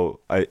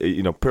I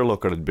Pirlo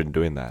could have been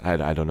doing that.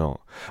 I don't know,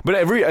 but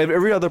every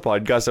other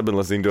podcast I've been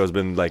listening to has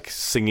been like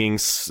singing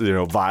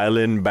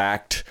violin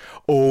backed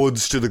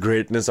odes to the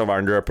greatness of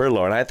Andrea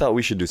Pirlo, and I thought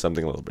we should do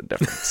something a little bit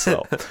different.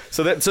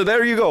 So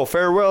there you go.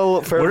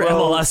 Farewell, We're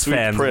MLS sweet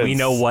fans. Prince. We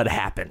know what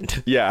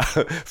happened. Yeah,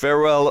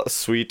 farewell,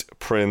 sweet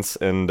Prince,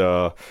 and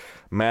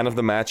man of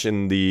the match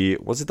in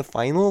was it the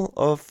final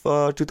of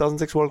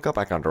 2006 World Cup?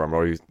 I can't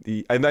remember.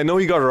 I know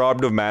he got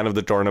robbed of man of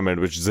the tournament,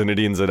 which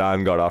Zinedine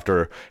Zidane got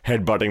after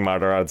headbutting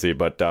Materazzi.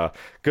 But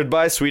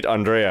goodbye, sweet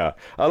Andrea.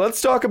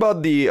 Let's talk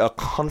about the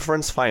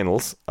conference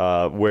finals,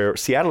 where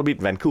Seattle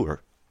beat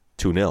Vancouver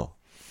 2-0.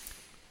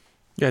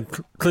 Yeah,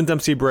 Clint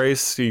Dempsey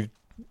brace. He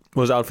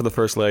was out for the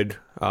first leg,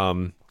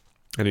 and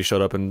he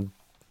showed up and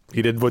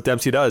he did what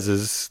Dempsey does: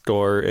 is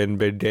score in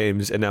big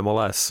games in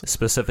MLS.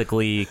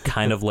 Specifically,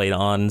 kind of late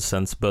on,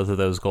 since both of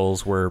those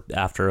goals were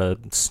after a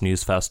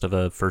snooze fest of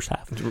a first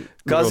half.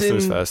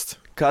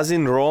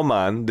 Cousin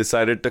Roman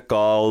decided to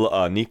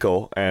call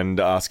Nico and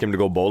ask him to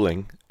go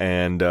bowling,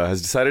 and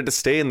has decided to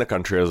stay in the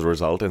country as a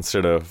result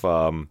instead of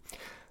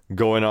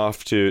going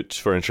off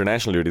for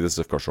international duty. This is,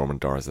 of course, Roman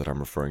Torres that I'm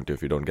referring to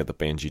if you don't get the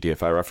pain GTA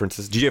 5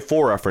 references, GTA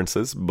 4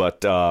 references.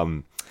 But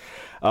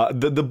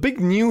the big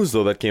news,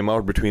 though, that came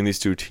out between these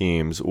two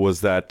teams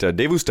was that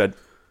Dave Ousted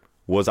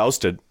was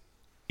ousted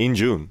in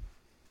June.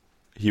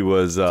 He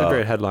was... It's a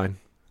great headline.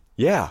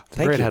 Yeah,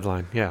 thank you. Great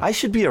headline, yeah. I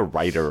should be a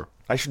writer.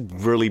 I should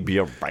really be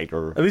a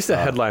writer. At least a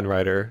headline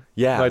writer.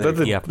 Yeah. Like, let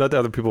the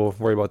other people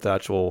worry about the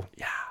actual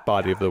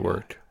body of the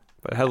work.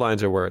 But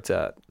headlines are where it's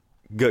at.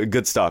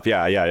 Good stuff.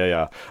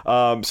 Yeah.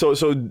 So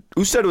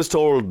Ousted was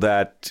told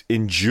that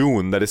in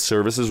June that his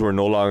services were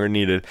no longer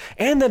needed,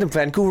 and that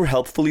Vancouver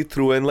helpfully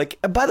threw in, like,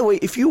 by the way,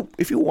 if you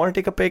want to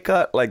take a pay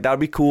cut, like, that'd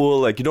be cool.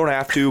 Like, you don't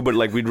have to, but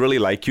like, we'd really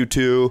like you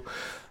to.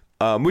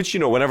 Which,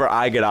 whenever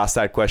I get asked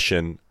that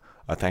question,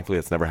 thankfully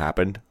it's never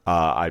happened.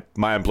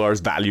 My employers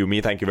value me,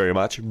 thank you very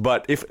much.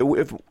 But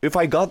if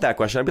I got that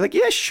question, I'd be like,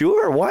 yeah,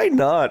 sure, why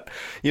not?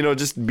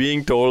 Just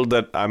being told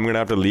that I'm gonna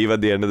have to leave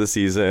at the end of the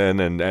season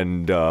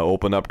and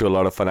open up to a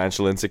lot of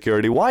financial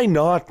insecurity. Why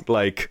not,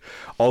 like,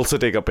 also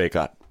take a pay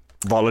cut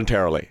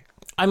voluntarily?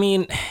 I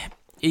mean,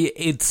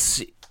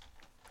 it's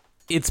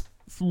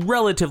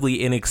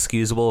relatively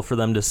inexcusable for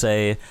them to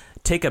say,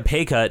 take a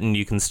pay cut and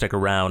you can stick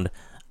around.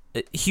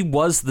 He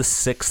was the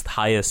 6th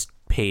highest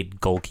paid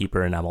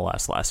goalkeeper in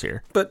MLS last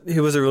year. But he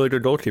was a really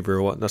good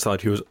goalkeeper. That's not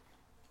like he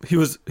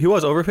was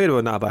overpaid,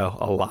 but not by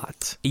a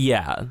lot.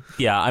 Yeah.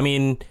 I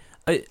mean,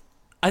 I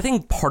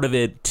think part of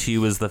it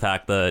too is the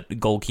fact that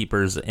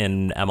goalkeepers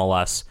in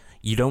MLS,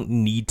 you don't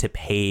need to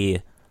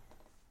pay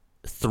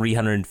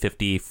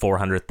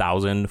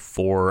 $350,000-$400,000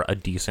 for a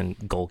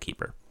decent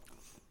goalkeeper.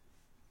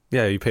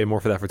 Yeah, you pay more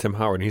for that for Tim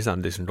Howard, and he's not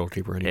a decent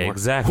goalkeeper anymore.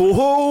 Exactly.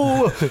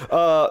 Whoa!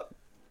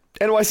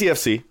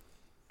 NYCFC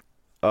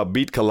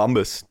beat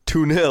Columbus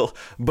 2-0,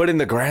 but in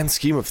the grand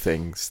scheme of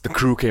things, the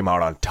Crew came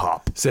out on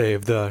top.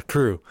 Save the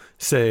Crew,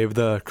 save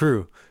the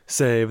Crew,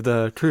 save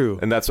the Crew.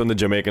 And that's when the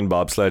Jamaican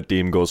bobsled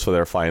team goes for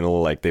their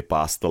final, like, they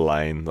pass the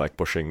line, like,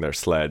 pushing their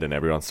sled, and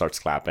everyone starts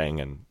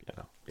clapping, and,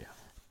 yeah.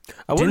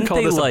 I wouldn't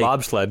call this a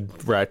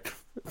bobsled wreck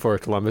for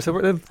Columbus. They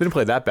didn't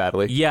play that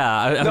badly.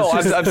 Yeah.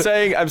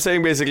 I'm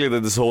saying basically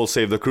that this whole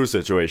Save the Crew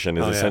situation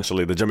is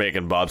essentially the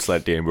Jamaican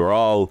bobsled team. We're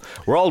all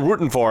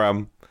rooting for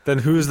them. Then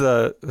was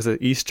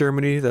it East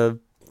Germany, the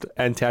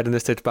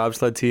antagonistic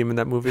bobsled team in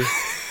that movie?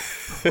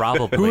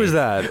 Probably. Who is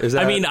that?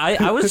 I mean,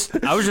 I was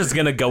just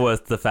gonna go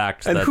with the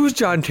fact and that who's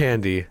John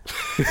Candy?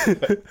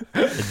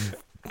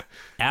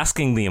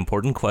 Asking the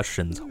important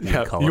questions.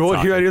 You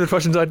won't hear any other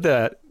questions like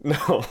that.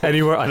 No.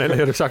 Anywhere on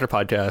any other soccer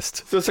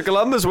podcast. So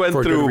Columbus went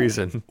for through a good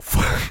reason.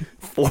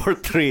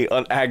 4-3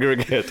 on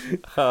aggregate.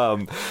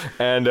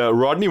 And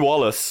Rodney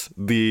Wallace,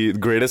 the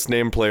greatest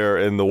name player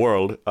in the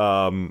world,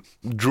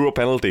 drew a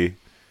penalty,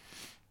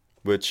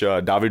 which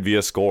David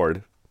Villa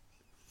scored.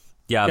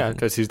 Yeah,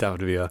 because he's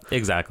David Villa.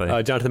 Exactly.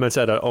 Jonathan Mensah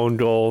had an own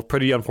goal.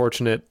 Pretty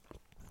unfortunate.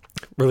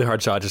 Really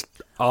hard shot, just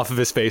off of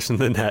his face in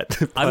the net.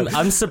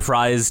 I'm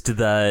surprised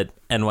that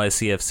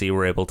NYCFC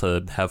were able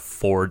to have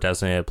 4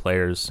 designated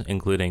players,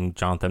 including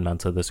Jonathan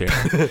Mensah this year.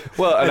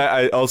 Well, and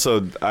I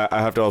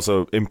have to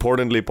also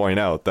importantly point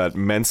out that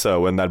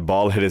Mensah, when that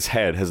ball hit his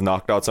head, has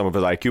knocked out some of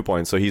his IQ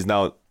points. So he's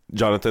now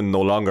Jonathan no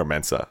longer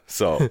Mensah.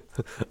 So,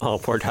 oh,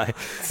 poor guy.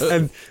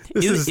 And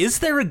is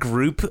there a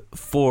group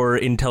for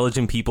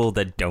intelligent people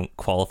that don't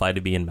qualify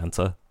to be in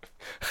Mensa?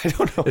 I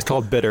don't know. It's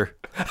called Bitter.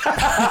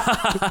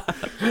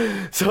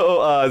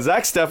 So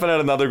Zach Steffen had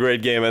another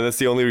great game, and that's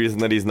the only reason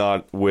that he's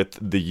not with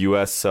the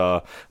U.S.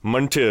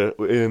 Monte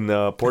in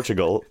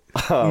Portugal.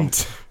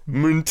 Munt.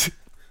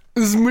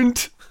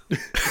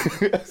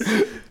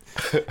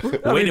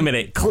 Wait a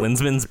minute,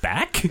 Klinsmann's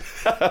back?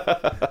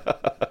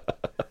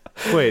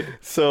 Wait.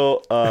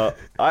 So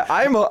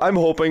I'm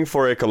hoping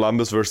for a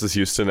Columbus versus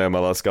Houston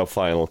MLS Cup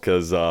final,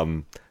 because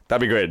that'd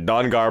be great.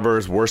 Don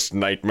Garber's worst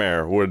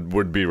nightmare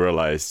would be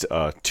realized.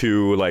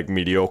 2 like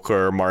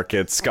mediocre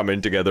markets coming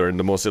together in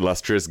the most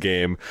illustrious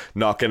game,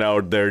 knocking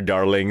out their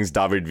darlings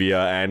David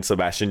Villa and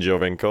Sebastian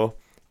Giovinco.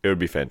 It would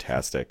be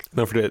fantastic.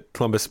 Don't forget,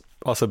 Columbus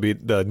also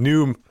beat the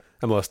new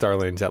MLS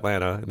darlings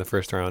Atlanta in the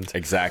first round.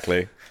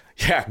 Exactly.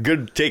 Yeah,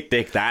 good take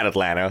that,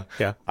 Atlanta.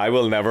 Yeah. I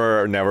will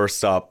never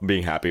stop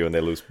being happy when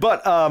they lose.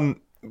 But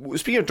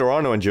speaking of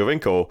Toronto and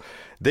Giovinco,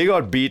 they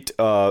got beat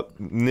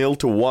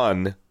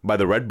 0-1 by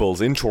the Red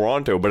Bulls in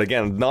Toronto. But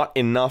again, not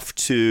enough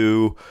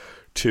to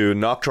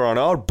knock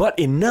Toronto out, but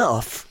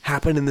enough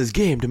happened in this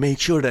game to make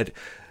sure that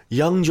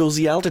young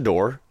Josie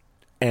Altidore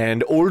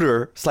and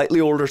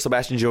slightly older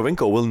Sebastian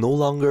Giovinco will no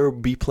longer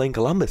be playing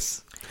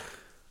Columbus.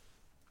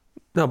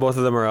 No, both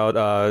of them are out.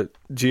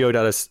 Gio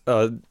got us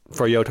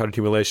for Yotard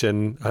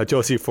accumulation.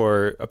 Josie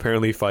for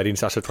apparently fighting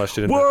Sasha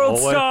Kleshtin in World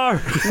the hallway. Star!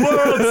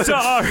 World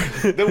Star!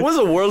 There was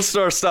a World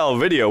Star style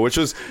video, which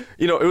was,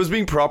 it was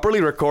being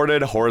properly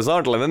recorded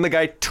horizontal, and then the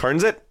guy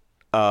turns it.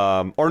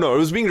 Or no, it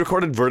was being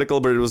recorded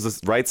vertical, but it was the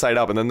right side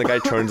up, and then the guy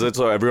turns it,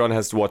 so everyone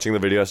watching the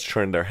video has to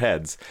turn their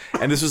heads.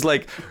 And this was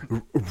like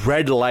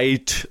red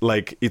light,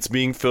 like it's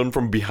being filmed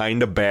from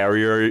behind a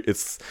barrier.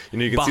 It's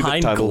you can see the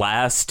Behind tunnel.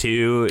 glass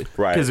too,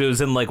 Right. Because it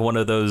was in like one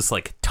of those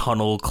like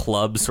tunnel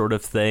club sort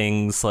of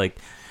things. Like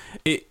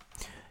it.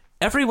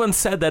 Everyone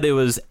said that it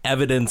was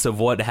evidence of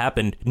what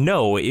happened.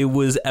 No, it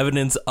was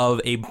evidence of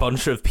a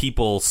bunch of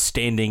people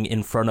standing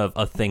in front of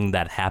a thing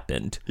that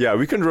happened. Yeah,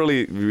 we can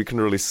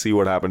really see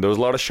what happened. There was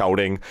a lot of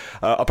shouting.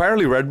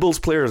 Apparently, Red Bulls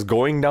players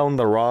going down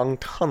the wrong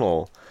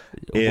tunnel.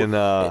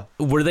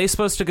 Were they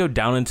supposed to go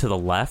down and to the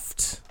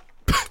left?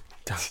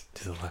 Down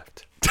to the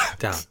left.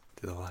 Down to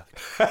the left.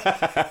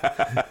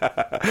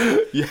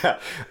 Yeah,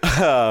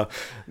 I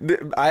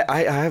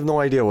have no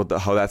idea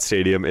how that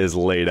stadium is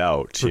laid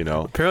out.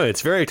 Apparently,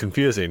 it's very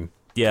confusing.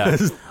 Yeah.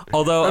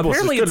 Although Rebels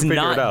apparently just it's couldn't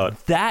figure it not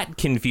out. that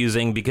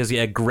confusing because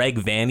Greg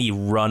Vanny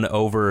run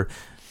over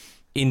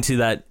into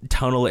that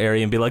tunnel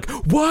area and be like,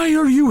 "Why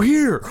are you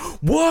here?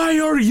 Why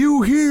are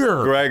you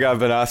here?" Greg, I've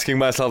been asking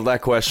myself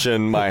that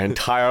question my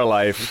entire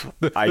life.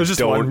 I There's just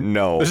don't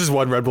know. There's just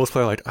one Red Bulls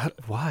player like,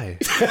 why?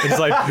 It's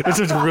like, it's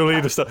just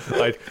really just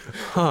like,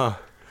 huh.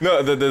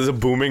 No, there's a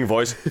booming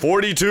voice.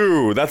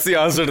 42. That's the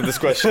answer to this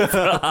question.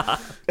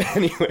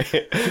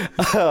 Anyway,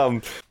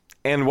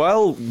 and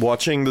while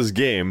watching this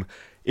game,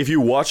 if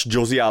you watch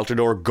Josie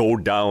Altidore go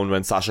down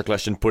when Sasha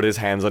Kleshtin put his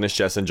hands on his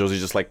chest and Josie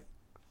just like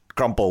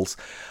crumples,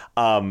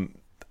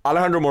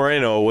 Alejandro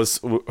Moreno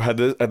had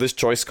this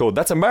choice code.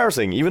 That's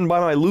embarrassing, even by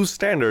my loose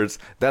standards.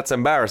 That's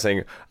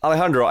embarrassing,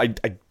 Alejandro. I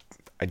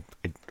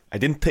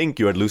didn't think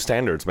you had loose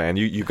standards, man.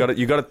 You can't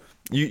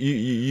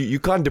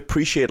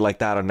depreciate like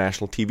that on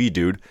national TV,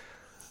 dude.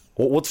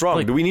 What's wrong?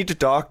 Like, do we need to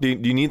talk? Do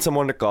you need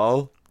someone to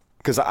call?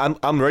 Because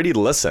I'm ready to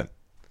listen.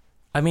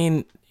 I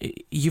mean,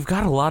 you've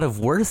got a lot of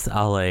worth,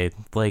 Ale.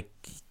 Like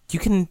you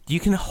can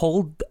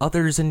hold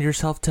others and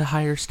yourself to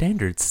higher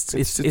standards.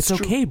 It's true.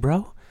 okay,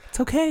 bro. It's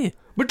okay.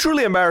 But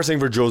truly embarrassing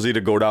for Josie to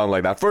go down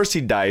like that. First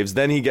he dives,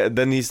 then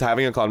he's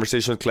having a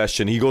conversation with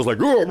Kleshtin. He goes like,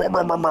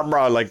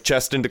 like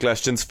chest into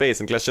Kleshtin's face,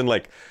 and Kleshtin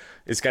like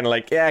is kind of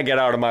like, yeah, get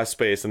out of my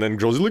space, and then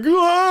Josie's like,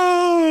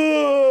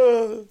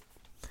 ah!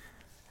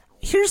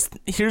 Here's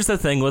the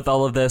thing with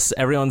all of this.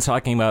 Everyone's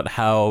talking about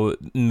how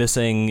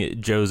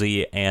missing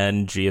Josie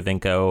and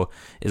Giovinco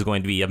is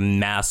going to be a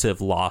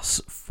massive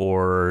loss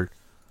for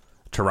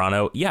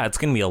Toronto. Yeah, it's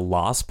going to be a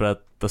loss, but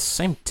at the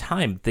same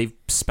time, they've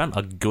spent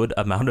a good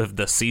amount of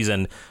the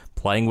season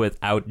playing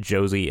without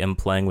Josie and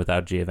playing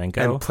without Giovinco.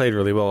 And played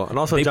really well. And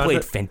also, They Jonathan,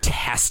 played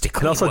fantastically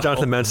and also well.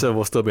 Jonathan Mensah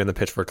will still be on the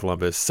pitch for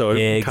Columbus, so it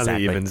kind of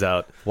Exactly. evens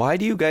out. Why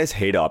do you guys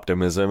hate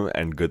optimism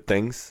and good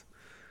things?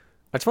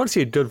 I just want to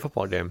see a good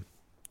football game.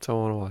 That's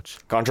all I want to watch.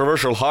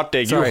 Controversial hot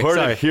take. Sorry, you heard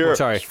sorry, it here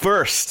sorry.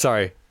 first.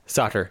 Sorry,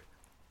 soccer.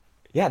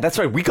 Yeah, that's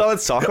right. We call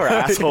it soccer,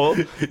 asshole.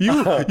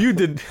 You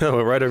did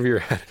right over your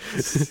head.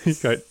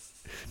 Right.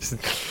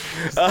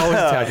 Always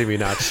attacking me,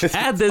 Notch.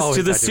 Add this Always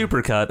to the attacking me.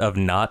 supercut of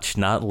Notch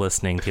not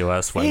listening to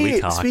us when we Hey,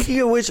 talk. speaking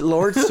of which,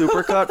 Lord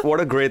Supercut, what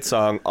a great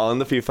song on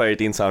the FIFA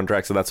 18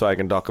 soundtrack, so that's why I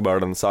can talk about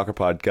it on the soccer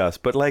podcast.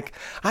 But, like,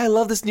 I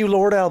love this new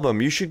Lord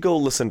album. You should go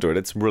listen to it.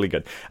 It's really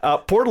good.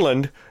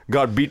 Portland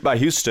got beat by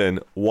Houston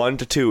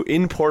 1-2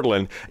 in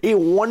Portland. A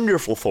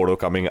wonderful photo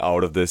coming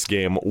out of this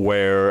game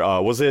where,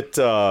 was it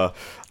Manotas?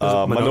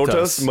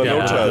 Manotas.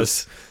 Yeah,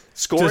 Manotas.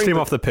 Scoring Just came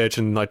off the pitch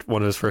and like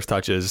one of his first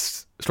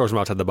touches, scores from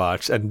outside the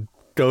box and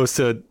goes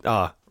to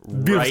beautiful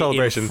Right in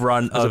celebration.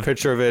 front There's of a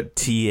picture of it.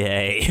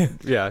 TA.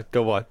 Yeah,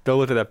 go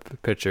look at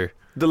that picture.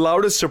 the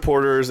loudest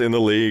supporters in the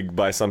league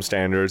by some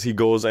standards. He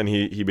goes and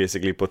he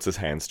basically puts his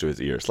hands to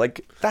his ears.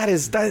 Like that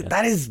is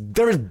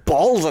there's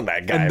balls in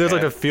that guy. And there's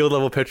man. like a field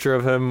level picture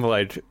of him,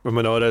 like with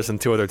Manotas and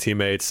two other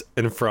teammates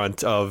in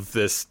front of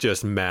this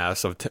just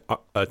mass of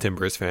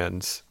Timbers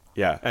fans.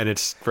 Yeah. And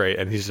it's great.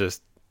 And he's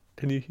just,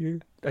 can you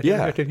hear?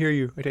 Yeah. I can hear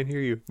you. I can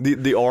hear you.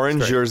 The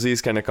orange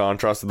jerseys kind of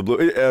contrast to the blue,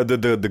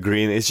 the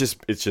green. It's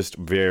just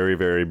very,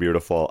 very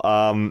beautiful.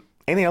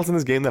 Anything else in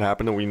this game that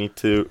happened that we need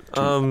to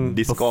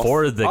discuss?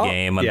 Before the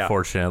game, yeah.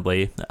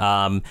 unfortunately.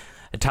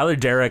 Tyler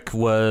Derrick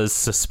was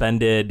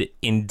suspended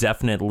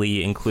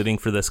indefinitely, including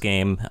for this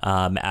game,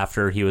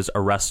 after he was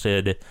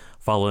arrested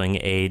following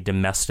a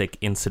domestic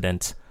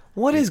incident.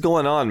 What is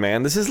going on,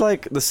 man? This is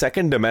like the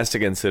second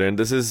domestic incident.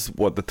 This is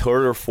what, the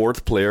third or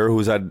fourth player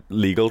who's had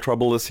legal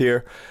trouble this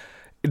year.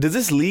 Does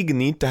this league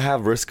need to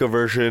have risk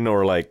aversion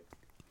or like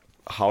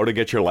how to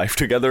get your life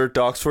together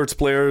to Oxford's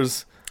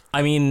players?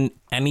 I mean,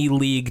 any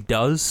league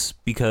does,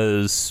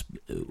 because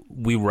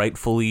we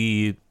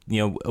rightfully,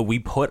 we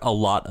put a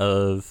lot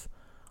of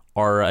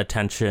our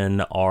attention,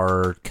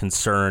 our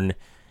concern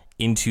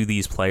into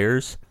these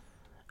players.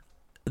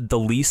 The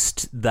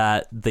least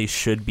that they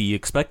should be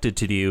expected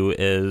to do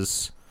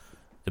is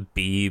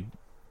be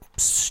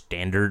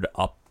standard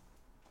up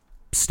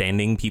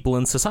upstanding people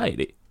in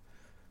society.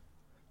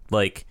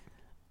 Like,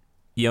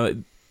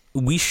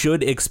 we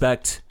should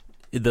expect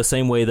the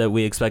same way that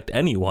we expect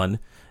anyone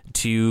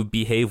to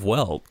behave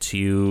well,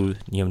 to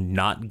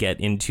not get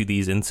into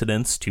these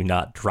incidents, to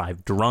not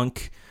drive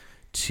drunk,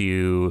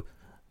 to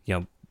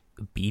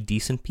be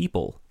decent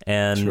people.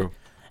 And True.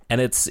 and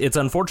it's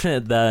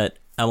unfortunate that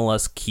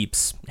MLS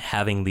keeps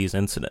having these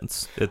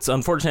incidents. It's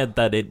unfortunate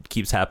that it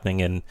keeps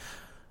happening in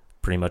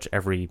pretty much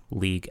every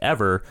league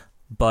ever,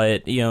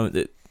 but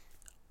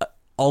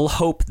I'll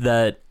hope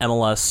that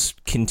MLS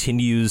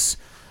continues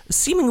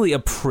seemingly a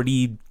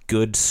pretty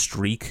good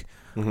streak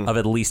of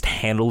at least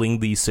handling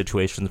these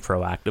situations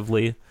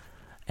proactively.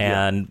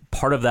 And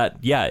part of that,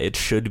 it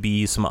should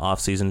be some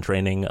off-season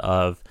training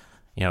of,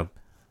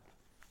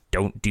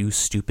 don't do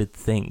stupid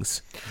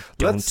things.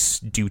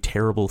 Don't do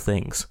terrible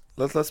things.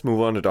 Let's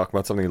move on to talk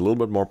about something a little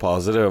bit more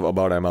positive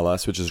about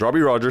MLS, which is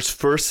Robbie Rogers,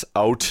 first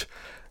out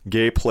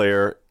gay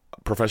player,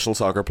 professional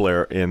soccer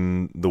player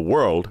in the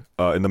world,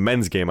 in the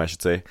men's game, I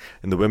should say.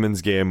 In the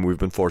women's game, we've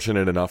been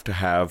fortunate enough to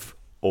have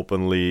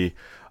openly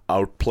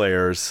out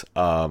players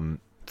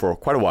for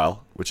quite a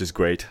while, which is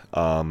great.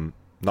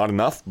 Not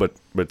enough, but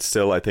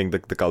still, I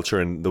think the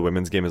culture in the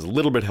women's game is a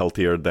little bit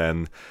healthier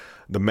than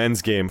the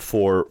men's game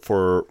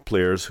for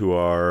players who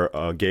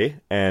are gay.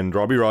 And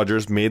Robbie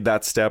Rogers made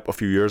that step a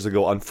few years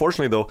ago.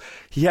 Unfortunately, though,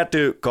 he had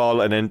to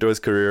call an end to his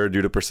career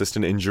due to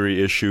persistent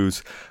injury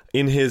issues.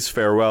 In his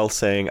farewell,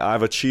 saying,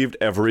 "I've achieved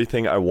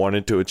everything I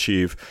wanted to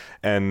achieve."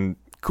 And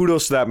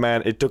kudos to that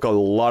man. It took a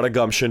lot of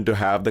gumption to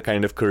have the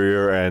kind of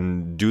career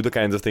and do the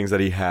kinds of things that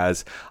he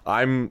has.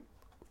 I'm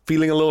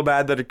feeling a little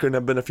bad that it couldn't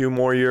have been a few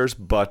more years,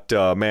 but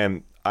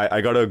man,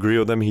 I got to agree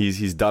with him.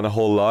 He's done a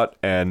whole lot,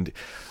 and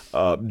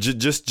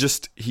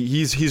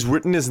he's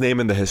written his name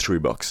in the history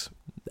books.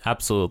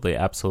 Absolutely.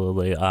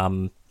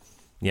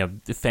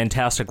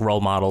 Fantastic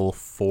role model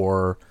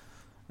for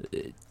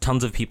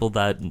tons of people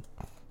that,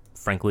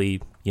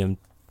 frankly,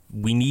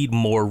 we need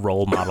more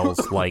role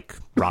models like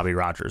Robbie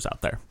Rogers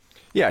out there.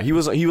 Yeah, he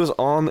was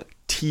on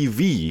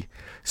TV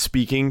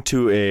speaking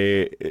to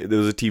there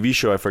was a TV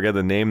show, I forget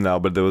the name now,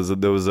 but there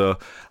was a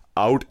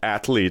out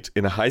athlete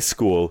in a high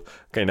school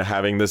kind of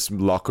having this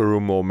locker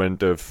room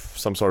moment of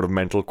some sort of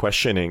mental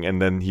questioning,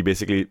 and then he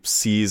basically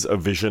sees a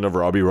vision of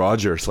Robbie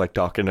Rogers like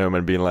talking to him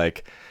and being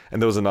like,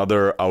 and there was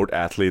another out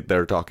athlete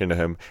there talking to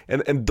him,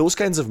 and those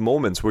kinds of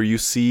moments where you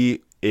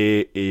see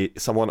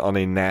someone on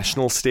a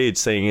national stage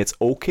saying it's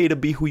okay to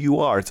be who you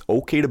are,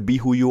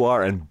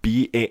 and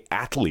be a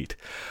athlete.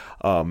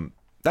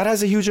 That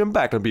has a huge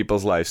impact on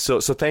people's lives. So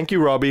thank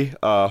you, Robbie,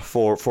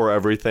 for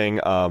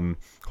everything.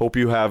 Hope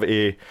you have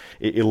a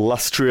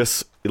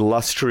illustrious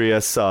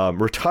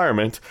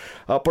retirement,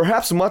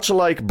 perhaps much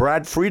like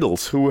Brad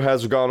Friedels, who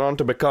has gone on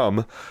to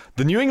become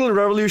the New England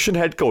Revolution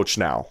head coach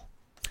now.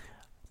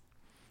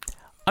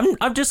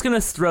 I'm just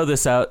gonna throw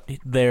this out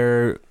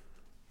there.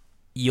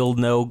 You'll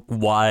know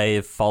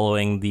why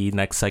following the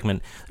next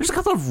segment. There's a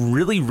couple of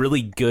really,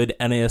 really good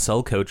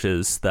NASL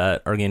coaches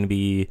that are going to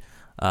be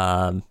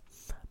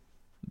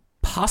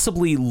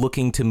possibly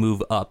looking to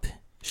move up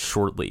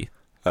shortly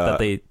that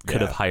they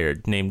could have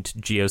hired, named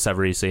Gio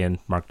Savarese and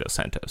Mark Dos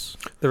Santos.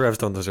 The Revs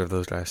don't deserve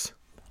those guys.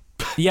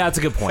 Yeah, that's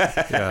a good point.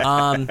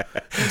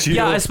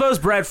 I suppose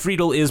Brad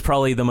Friedel is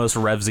probably the most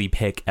Revsy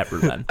pick ever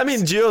then. I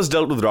mean, Gio's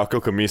dealt with Rocco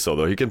Camiso,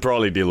 though. He can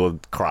probably deal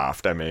with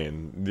Kraft. I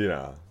mean,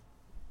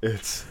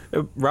 it's...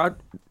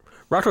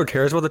 Rocco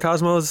cares about the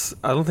Cosmos.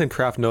 I don't think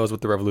Kraft knows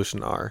what the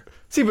Revolution are.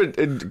 See, but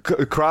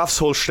Kraft's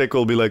whole shtick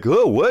will be like,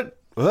 oh, what?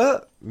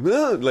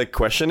 Like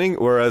questioning,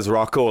 whereas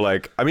Rocco,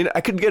 like, I mean,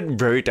 I could get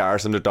very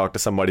tiresome to talk to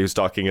somebody who's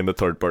talking in the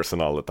third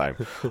person all the time.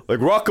 Like,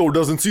 Rocco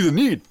doesn't see the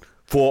need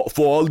for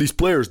all these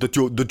players that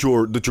you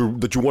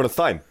want to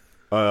sign.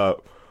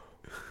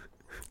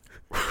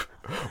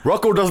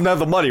 Rocco doesn't have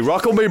the money.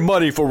 Rocco made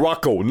money for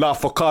Rocco, not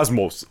for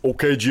Cosmos.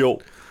 Okay,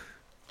 Gio.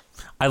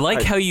 I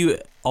like how you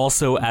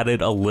also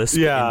added a lisp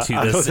into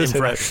this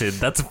impression.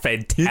 That's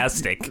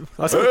fantastic.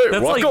 That's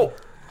Rocco. Like,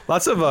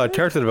 lots of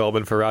character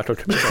development for Rocco.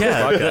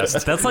 Yeah,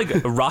 that's like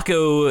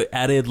Rocco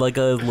added like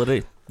a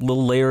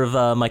little layer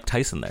of Mike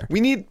Tyson there. We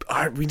need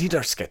our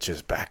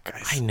sketches back,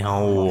 guys. I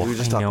know. We were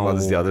just talking about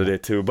this the other day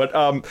too. But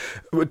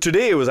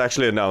today it was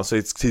actually announced. So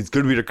it's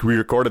good we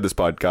recorded this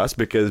podcast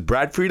because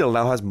Brad Friedel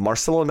now has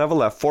Marcelo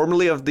Nevelet,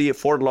 formerly of the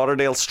Fort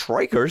Lauderdale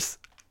Strikers,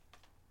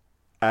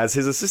 as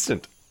his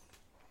assistant.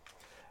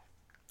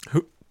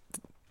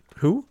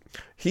 Who?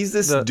 He's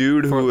this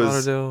dude who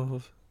was... You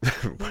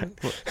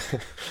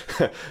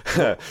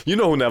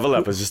know who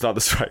Nevelet is, just not the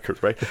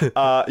Strikers, right?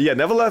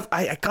 Nevelet,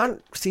 I can't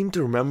seem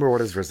to remember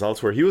what his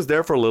results were. He was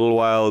there for a little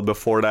while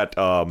before that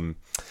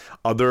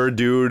other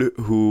dude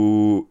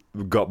who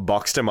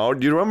boxed him out.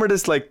 Do you remember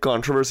this like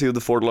controversy with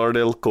the Fort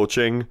Lauderdale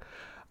coaching?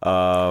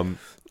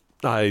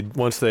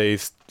 Once they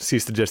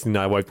ceased to just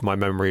I wiped my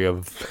memory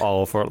of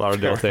all Fort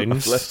Lauderdale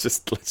things. Let's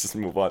just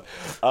move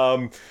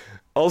on.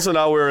 Also,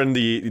 now we're in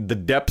the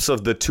depths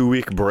of the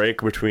 2-week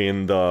break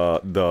between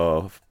the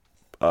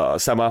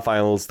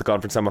semifinals, the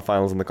conference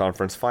semifinals, and the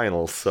conference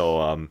finals.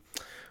 So,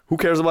 who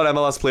cares about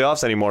MLS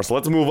playoffs anymore? So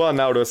let's move on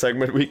now to a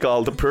segment we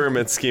call the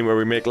Pyramid Scheme, where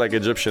we make like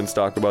Egyptians,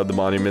 talk about the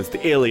monuments,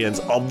 the aliens,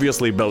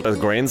 obviously built as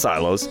grain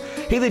silos.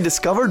 Hey, they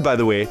discovered, by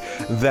the way,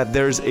 that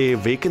there's a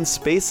vacant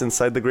space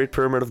inside the Great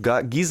Pyramid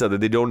of Giza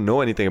that they don't know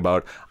anything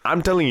about.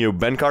 I'm telling you,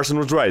 Ben Carson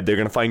was right. They're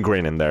going to find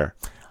grain in there.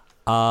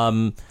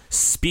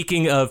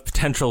 Speaking of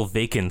potential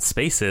vacant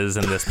spaces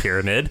in this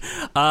pyramid,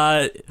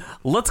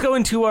 let's go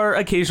into our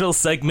occasional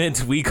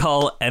segment we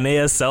call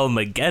NASL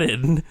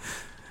Mageddon.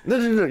 No,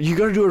 you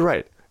got to do it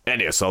right.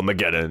 NASL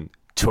Mageddon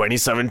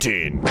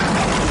 2017. That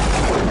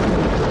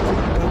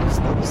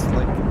was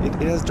like,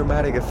 it has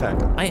dramatic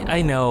effect.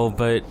 I know,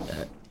 but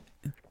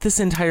this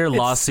entire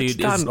lawsuit it's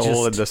gotten is just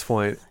old at this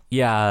point.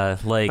 Yeah,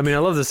 like I mean, I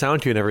love the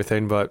sound and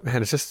everything, but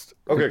man, it's just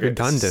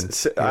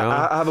redundant. You know?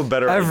 I have a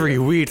better Every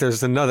idea. week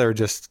there's another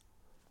just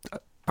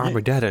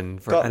Armageddon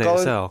for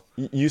NASL.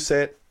 Colin, you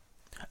say it.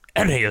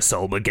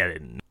 NASL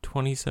Mageddon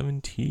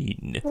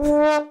 2017.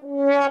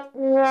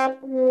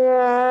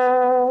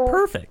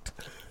 Perfect.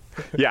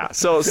 Yeah,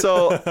 so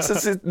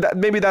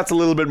maybe that's a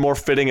little bit more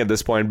fitting at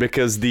this point,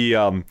 because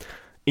the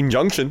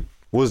injunction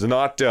was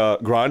not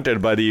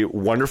granted by the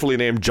wonderfully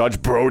named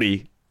Judge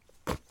Brody.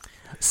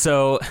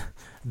 So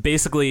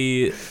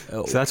basically,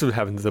 so that's what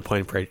happened to the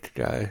Point Break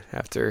guy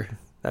after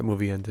that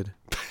movie ended.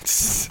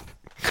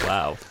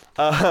 Wow.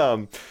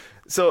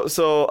 So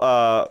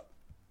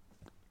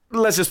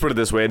let's just put it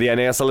this way: the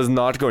NASL is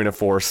not going to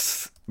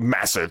force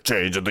massive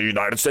change in the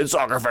United States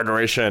Soccer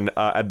Federation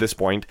at this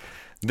point.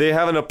 They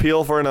have an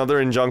appeal for another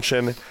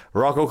injunction.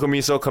 Rocco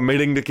Commisso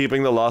committing to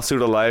keeping the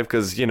lawsuit alive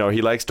because, you know,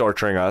 he likes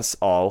torturing us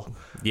all.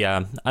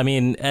 Yeah. I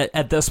mean,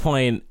 at this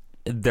point,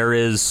 there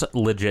is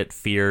legit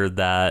fear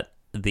that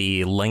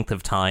the length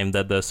of time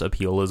that this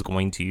appeal is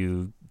going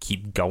to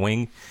keep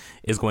going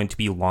is going to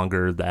be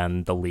longer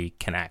than the league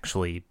can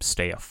actually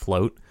stay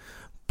afloat.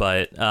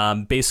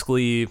 But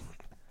basically,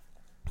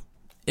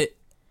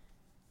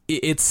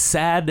 it's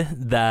sad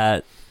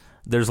that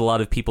there's a lot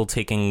of people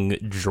taking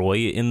joy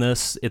in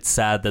this. It's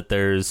sad that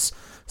there's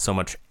so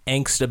much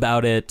angst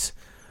about it.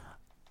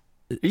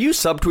 Are you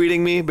subtweeting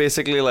me,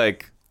 basically,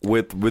 like,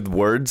 with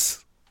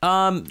words?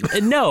 No.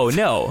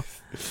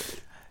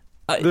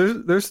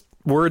 There's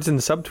words in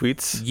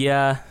subtweets.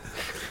 Yeah,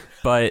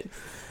 but,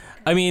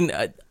 I mean,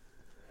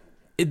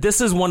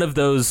 this is one of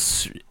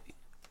those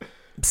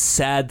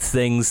sad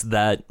things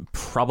that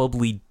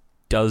probably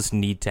does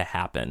need to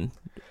happen.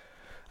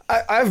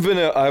 I've been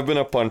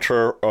a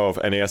puncher of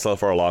NASL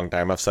for a long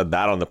time. I've said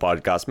that on the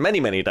podcast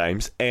many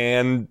times,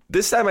 and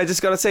this time I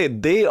just gotta say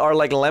they are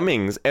like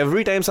lemmings.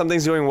 Every time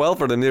something's going well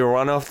for them, they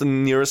run off the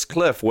nearest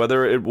cliff.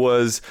 Whether it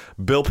was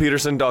Bill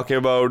Peterson talking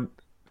about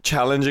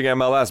challenging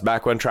MLS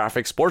back when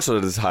Traffic Sports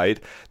was at its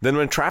height, then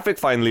when Traffic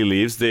finally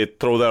leaves, they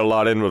throw their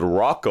lot in with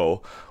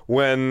Rocco.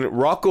 When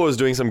Rocco is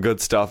doing some good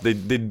stuff, they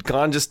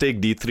can't just take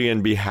D3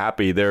 and be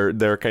happy.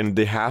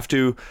 They have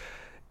to.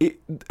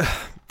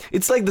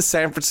 It's like the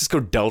San Francisco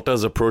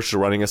Delta's approach to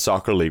running a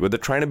soccer league, where they're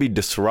trying to be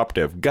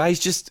disruptive. Guys,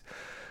 just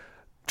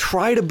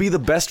try to be the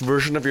best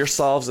version of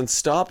yourselves and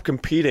stop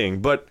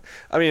competing. But,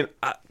 I mean,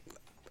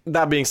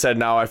 that being said,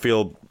 now I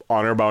feel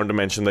honor-bound to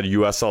mention that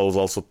USL is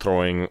also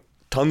throwing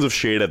tons of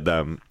shade at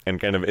them and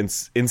kind of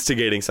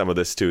instigating some of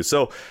this too.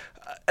 So,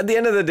 at the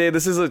end of the day,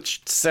 this is a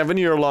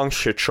 7-year-long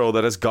shit show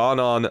that has gone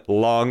on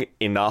long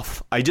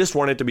enough. I just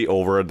want it to be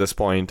over at this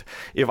point.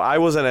 If I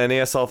was an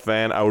NASL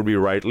fan, I would be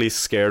rightly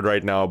scared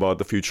right now about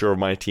the future of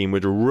my team,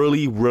 which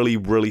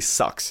really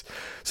sucks.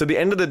 So at the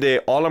end of the day,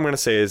 all I'm going to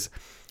say is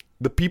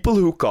the people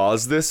who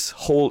caused this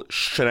whole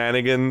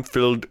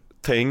shenanigan-filled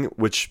thing,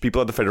 which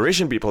people at the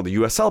Federation, people, the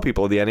USL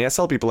people, the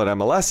NASL people at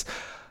MLS,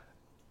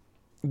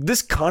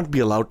 this can't be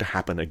allowed to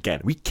happen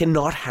again. We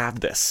cannot have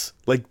this.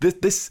 Like,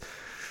 this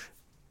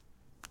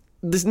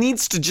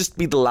needs to just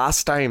be the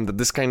last time that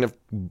this kind of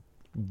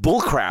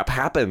bullcrap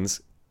happens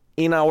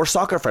in our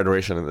soccer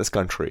federation in this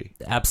country.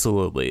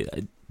 Absolutely.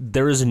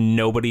 There is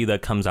nobody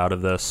that comes out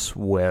of this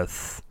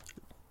with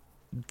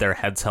their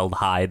heads held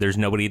high. There's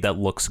nobody that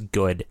looks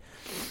good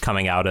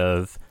coming out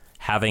of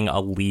having a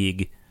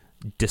league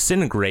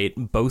disintegrate,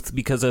 both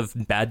because of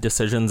bad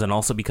decisions and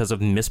also because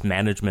of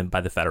mismanagement by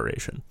the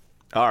federation.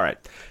 All right.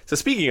 So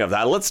speaking of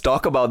that, let's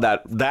talk about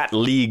that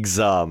league's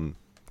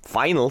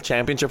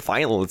championship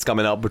final that's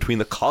coming up between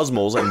the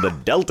Cosmos and the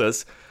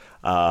Deltas.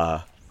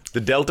 The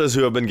Deltas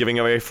who have been giving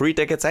away free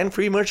tickets and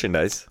free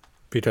merchandise.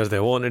 Because they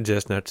won't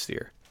exist next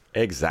year.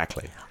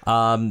 Exactly.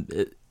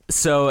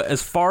 So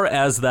as far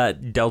as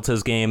that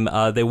Deltas game,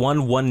 they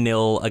won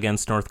 1-0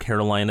 against North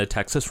Carolina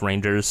Texas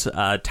Rangers.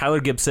 Tyler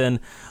Gibson,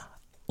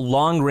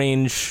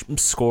 long-range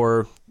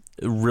score,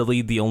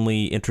 really the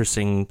only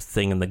interesting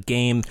thing in the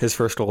game. His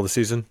first goal of the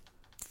season.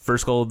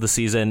 First goal of the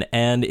season,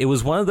 and it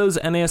was one of those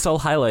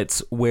NASL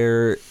highlights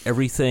where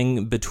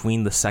everything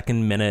between the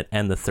 2nd minute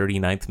and the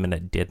 39th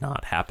minute did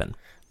not happen.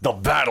 The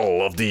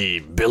battle of the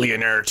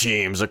billionaire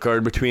teams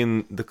occurred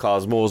between the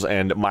Cosmos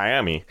and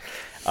Miami.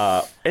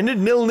 Ended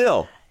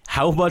 0-0.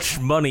 How much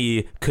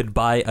money could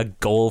buy a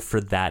goal for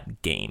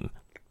that game?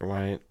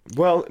 Right.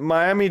 Well,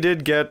 Miami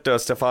did get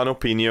Stefano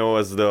Pino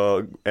as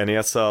the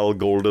NASL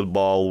Golden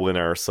Ball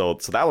winner, so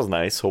that was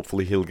nice.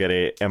 Hopefully he'll get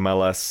a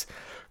MLS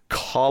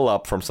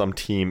call-up from some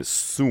team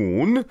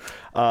soon.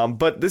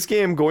 But this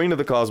game going to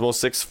the Cosmos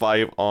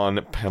 6-5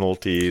 on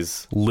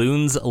penalties.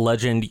 Loons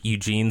legend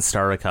Eugene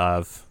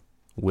Starikov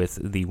with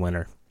the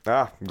winner.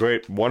 Ah,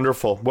 great.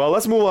 Wonderful. Well,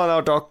 let's move on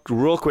now. Talk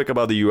real quick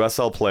about the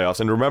USL playoffs.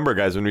 And remember,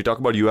 guys, when we talk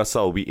about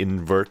USL, we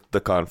invert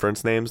the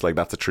conference names. Like,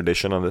 that's a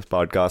tradition on this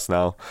podcast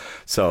now.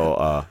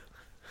 So,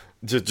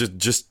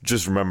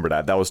 just remember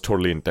that. That was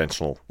totally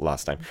intentional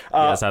last time.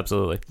 Yes,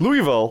 absolutely.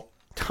 Louisville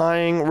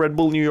tying Red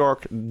Bull New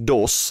York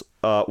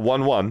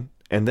 1-1,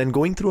 and then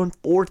going through on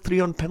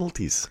 4-3 on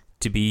penalties.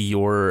 To be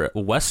your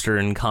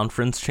Western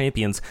Conference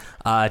champions.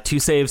 2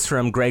 saves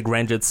from Greg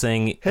Ranjit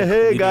Singh.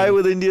 Hey, guy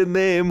with Indian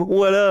name.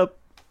 What up?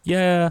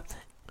 Yeah.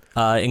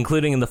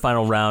 Including in the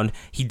final round.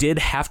 He did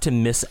have to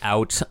miss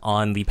out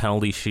on the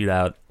penalty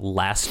shootout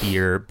last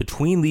year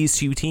between these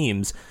two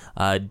teams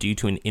due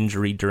to an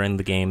injury during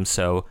the game.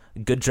 So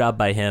good job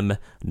by him,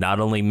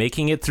 not only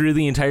making it through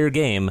the entire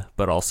game,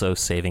 but also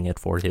saving it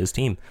for his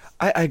team.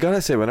 I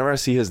gotta say, whenever I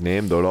see his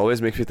name, though, it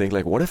always makes me think,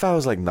 like, what if I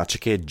was like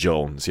Nachikeet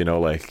Jones,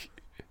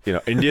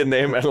 Indian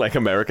name and like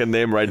American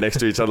name right next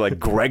to each other, like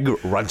Greg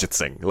Ranjit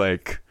Singh.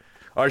 Like,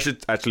 or I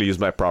should actually use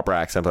my proper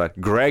accent for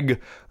that.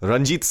 Greg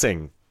Ranjit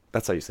Singh.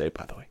 That's how you say it,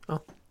 by the way. Oh,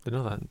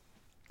 didn't know that.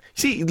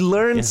 See, you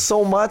learn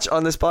so much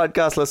on this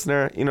podcast,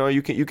 listener.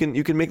 You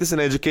can make this an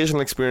educational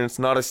experience,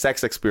 not a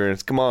sex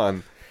experience. Come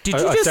on. Did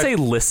you just say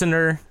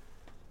listener?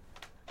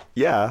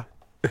 Yeah.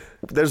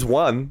 There's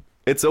one.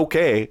 It's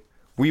okay.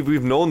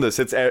 We've known this.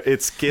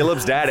 It's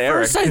Caleb's dad,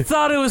 Eric. First I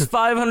thought it was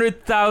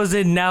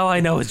 500,000. Now I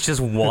know it's just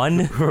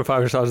one. We're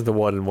 500,000 to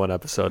 1 in one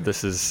episode.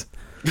 This is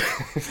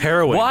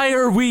heroin. Why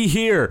are we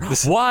here?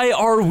 Why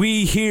are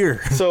we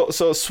here? So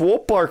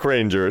Swope Park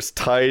Rangers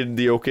tied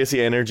the OKC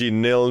Energy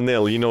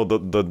 0-0. You know, the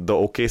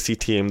OKC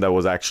team that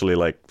was actually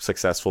like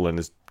successful and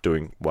is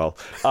doing well.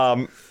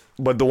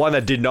 But the one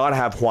that did not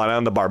have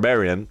Juanan the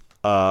Barbarian.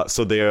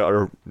 So they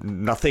are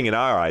nothing in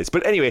our eyes.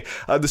 But anyway,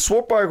 the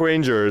Swope Park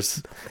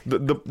Rangers.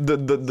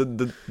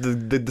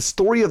 The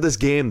story of this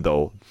game,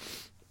 though,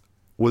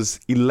 was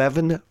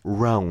 11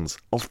 rounds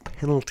of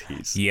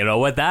penalties. You know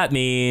what that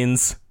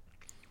means.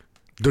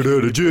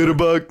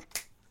 Jitterbug.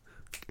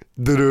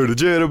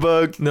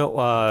 Jitterbug.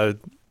 No,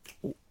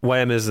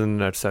 Wham is in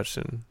that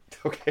section.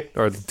 Okay.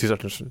 Or 2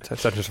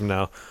 sections from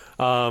now.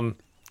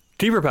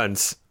 Keeper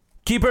pens.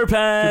 Keeper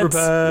pens.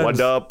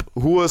 What up?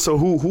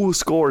 Who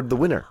scored the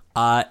winner?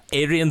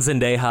 Adrian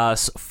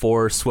Zendejas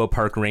for Swope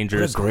Park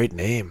Rangers. great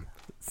name.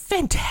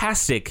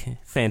 Fantastic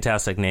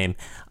name.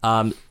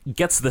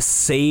 Gets the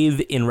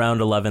save in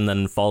round 11,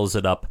 then follows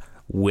it up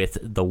with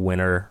the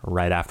winner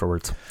right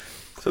afterwards.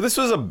 So this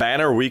was a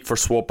banner week for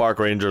Swope Park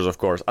Rangers, of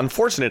course.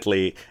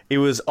 Unfortunately, it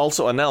was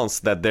also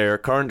announced that their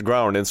current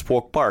ground in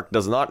Swope Park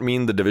does not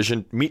meet the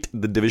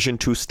Division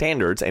 2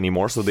 standards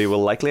anymore, so they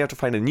will likely have to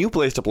find a new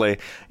place to play,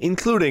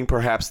 including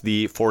perhaps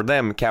the, for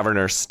them,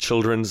 cavernous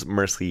Children's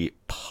Mercy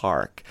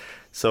Park.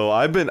 So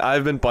I've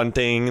been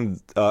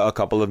punting a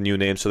couple of new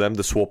names to them: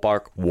 the Swope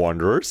Park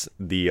Wanderers,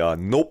 the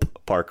Nope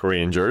Park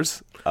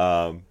Rangers,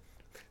 the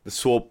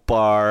Swope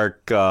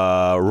Park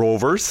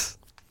Rovers.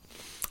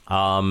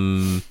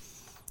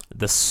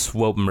 The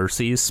Swope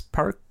Mercies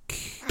Park.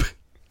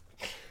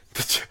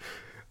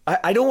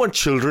 I don't want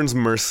Children's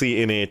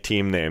Mercy in a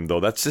team name,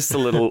 though. That's just a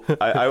little.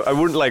 I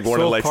wouldn't like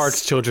want to like.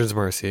 Park's Children's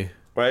Mercy.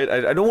 Right.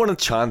 I don't want to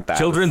chant that.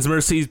 Children's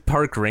Mercy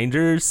Park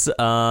Rangers.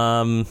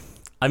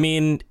 I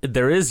mean,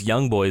 there is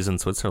Young Boys in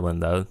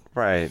Switzerland, though.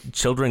 Right.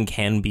 Children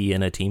can be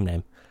in a team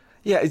name.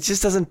 Yeah, it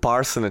just doesn't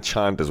parse in a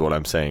chant, is what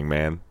I'm saying,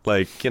 man.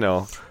 Like,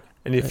 And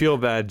you feel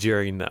bad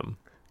jeering them.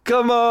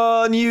 Come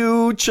on,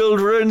 you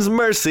Children's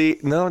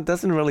Mercy. No, it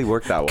doesn't really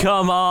work that way.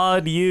 Come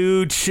on,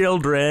 you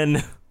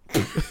children.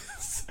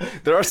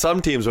 There are some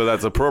teams where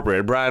that's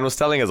appropriate. Brian was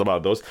telling us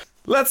about those.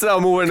 Let's now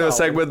move into a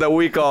segment that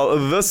we call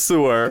The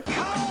Sewer,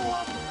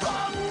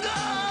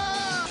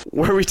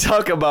 where we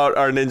talk about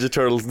our Ninja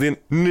Turtles, the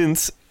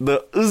Nins,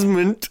 the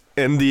Uzmint,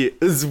 and the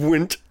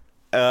Uzwint,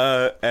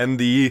 and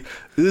the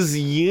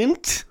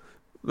Uzyint.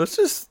 Let's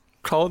just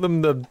call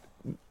them the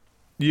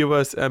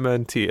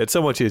USMNT. It's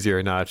so much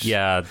easier, not.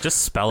 Yeah,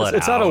 just spell it out.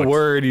 It's not a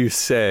word you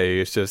say.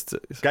 It's just.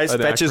 Guys,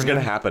 fetch is going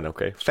to happen,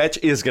 okay? Fetch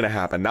is going to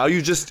happen. Now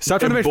you just. Stop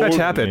trying to make fetch embolden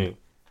happen. me.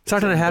 It's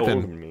not going to happen.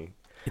 Embolden me.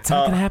 It's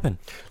not going to happen.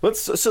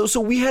 So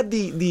we had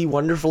the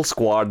wonderful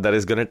squad that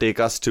is going to take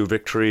us to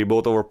victory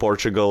both over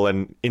Portugal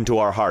and into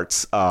our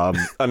hearts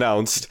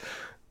announced,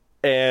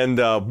 and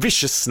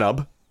vicious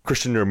snub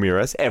Christian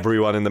Ramirez,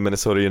 everyone in the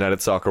Minnesota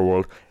United soccer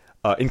world,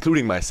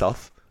 including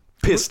myself,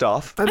 pissed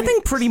off. I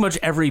think pretty much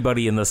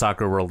everybody in the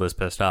soccer world is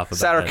pissed off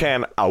about it.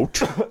 Sarakan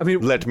out. I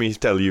mean, let me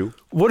tell you.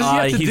 What does he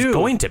have to he's do?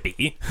 going to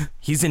be.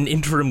 He's an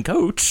interim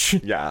coach.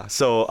 Yeah.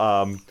 So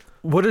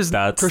What does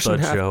That's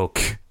Christian the have?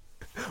 joke.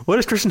 What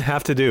does Christian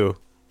have to do?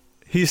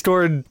 He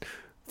scored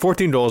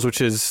 14 goals, which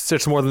is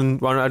 6 more than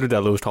Ronald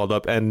Adudelu was called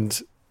up,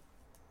 and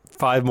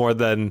 5 more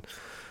than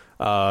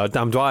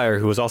Dom Dwyer,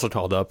 who was also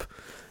called up.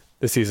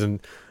 this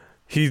season.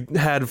 He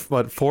had,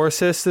 4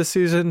 assists this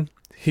season?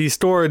 He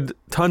scored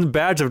tons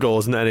badge of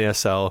goals in the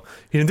NASL.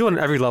 He can do it on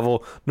every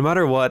level. No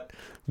matter what,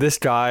 this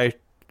guy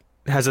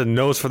has a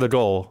nose for the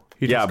goal.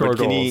 He can score but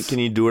goals. can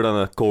he do it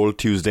on a cold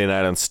Tuesday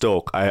night on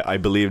Stoke? I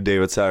believe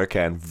David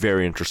Sarakan,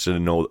 very interested to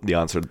know the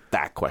answer to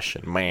that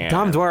question. Man.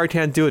 Tom Dwyer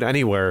can't do it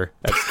anywhere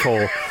at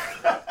Cole.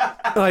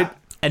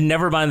 And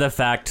never mind the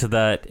fact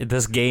that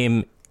this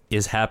game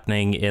is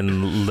happening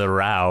in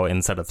Lerau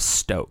instead of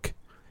Stoke.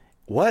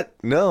 What?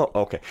 No.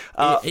 Okay.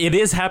 It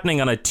is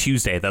happening on a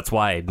Tuesday. That's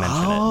why I mentioned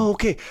it. Oh,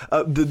 okay.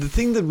 The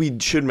thing that we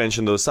should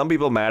mention, though, some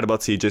people mad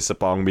about CJ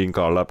Sapong being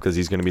called up because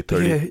he's going to be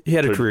 30. He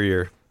had a career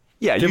year.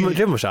 Yeah, Give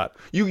him a shot.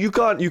 You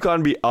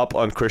can't be up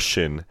on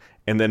Christian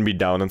and then be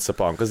down on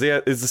Sapong because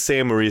it's the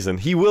same reason.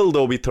 He will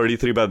though be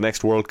 33 by the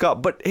next World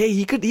Cup. But hey,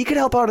 he could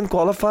help out in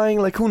qualifying.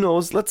 Like, who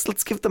knows?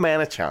 Let's give the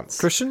man a chance.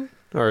 Christian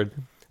or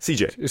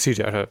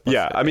CJ.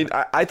 Yeah, I mean,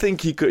 I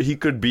think he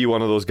could be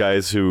one of those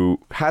guys who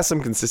has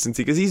some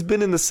consistency because he's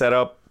been in the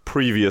setup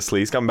previously.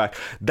 He's come back.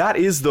 That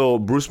is, though,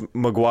 Bruce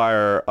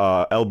Maguire,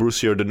 El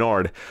Brucio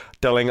Denord,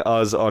 telling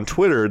us on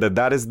Twitter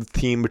that is the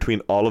theme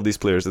between all of these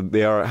players. That they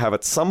have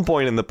at some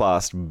point in the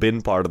past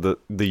been part of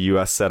the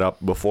U.S.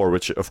 setup before,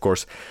 which, of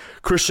course,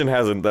 Christian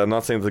hasn't. I'm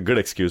not saying it's a good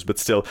excuse, but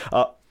still.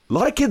 A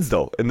lot of kids,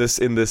 though, in this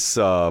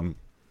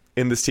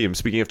team.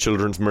 Speaking of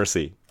Children's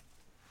Mercy.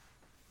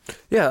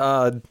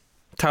 Yeah,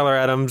 Tyler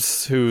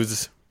Adams,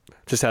 who's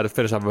just had to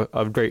finish off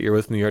a great year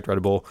with New York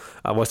Red Bull.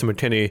 Weston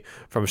McKinney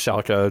from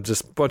Schalke,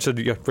 just a bunch of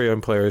great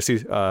young players.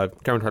 Cameron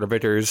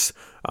Carter-Vickers,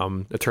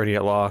 attorney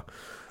at law.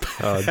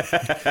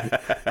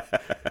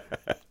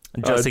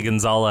 Jesse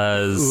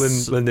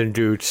Gonzalez. Lyndon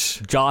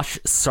Gooch. Josh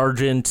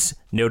Sargent,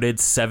 noted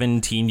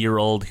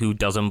 17-year-old who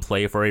doesn't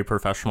play for a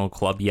professional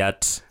club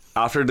yet.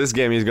 After this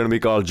game, he's going to be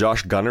called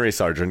Josh Gunnery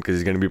Sargent because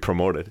he's going to be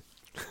promoted.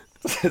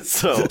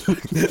 So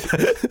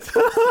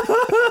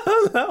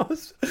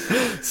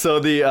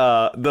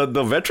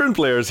the veteran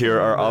players here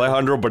are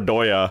Alejandro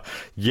Bedoya,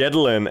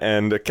 Yedlin,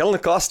 and Kellen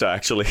Acosta.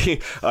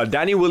 Actually,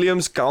 Danny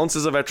Williams counts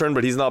as a veteran,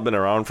 but he's not been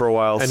around for a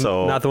while. And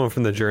so not the one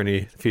from the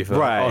Journey FIFA.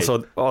 Right.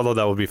 Also, although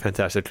that would be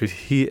fantastic because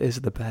he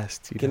is the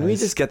best. Can we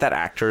just get that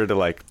actor to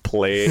like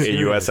play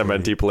a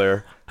USMNT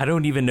player? I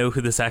don't even know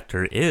who this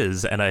actor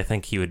is, and I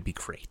think he would be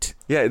great.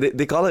 Yeah,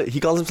 they call it. He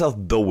calls himself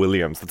The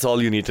Williams. That's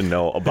all you need to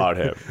know about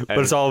him. But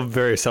it's all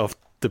very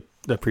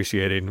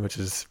self-depreciating, which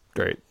is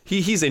great.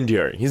 He's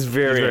endearing. He's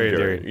very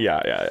endearing.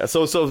 Yeah.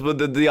 So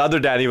but the other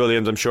Danny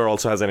Williams, I'm sure,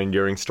 also has an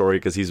endearing story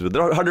because he's with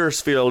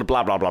Huddersfield.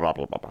 Blah blah blah blah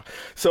blah blah.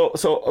 So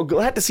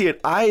glad to see it.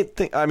 I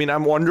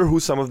wonder who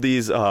some of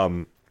these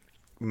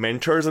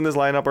mentors in this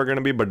lineup are going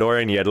to be.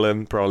 Bedoya and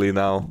Yedlin probably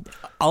now.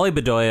 Ali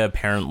Bedoya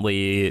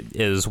apparently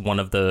is one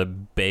of the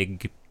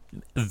big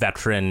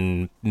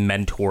veteran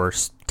mentor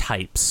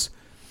types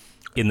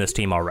in this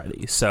team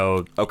already.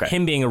 So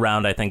him being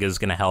around, I think, is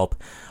going to help.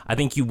 I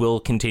think you will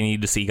continue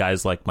to see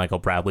guys like Michael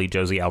Bradley,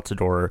 Josie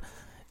Altidore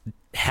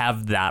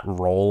have that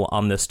role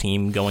on this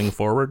team going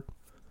forward,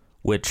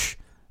 which,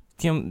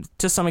 to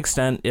some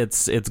extent,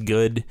 it's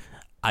good.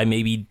 I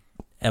maybe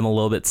am a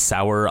little bit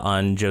sour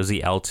on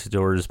Josie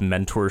Altidore's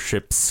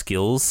mentorship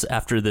skills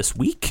after this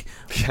week,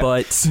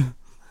 but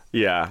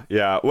yeah.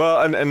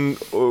 Well, and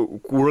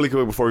really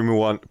quick before we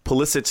move on,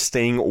 Pulisic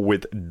staying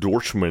with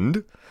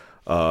Dortmund,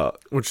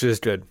 which is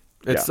good.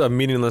 It's a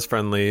meaningless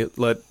friendly.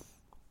 Let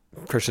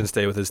Christian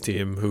stay with his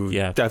team, who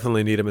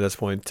definitely need him at this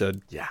point to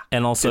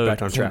and also get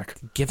back on track.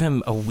 Give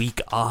him a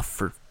week off,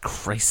 for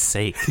Christ's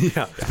sake. He's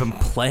been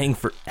playing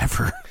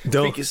forever.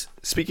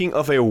 Speaking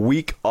of a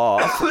week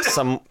off,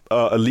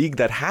 a league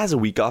that has a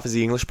week off is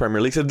the English Premier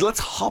League. So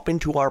let's hop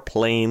into our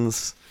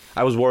planes.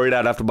 I was worried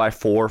I'd have to buy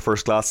 4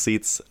 first-class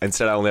seats.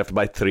 Instead, I only have to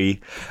buy 3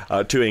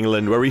 to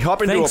England, where we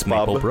hop into a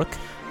pub. Maplebrook.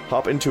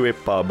 Hop into a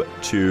pub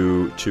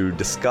to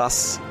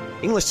discuss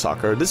English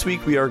soccer. This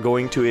week, we are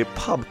going to a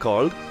pub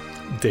called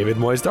David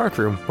Moyes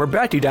Darkroom. We're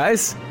back, you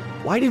guys.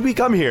 Why did we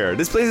come here?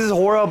 This place is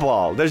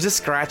horrible. There's just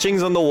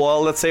scratchings on the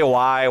wall that say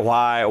why.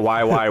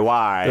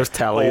 There's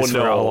tallies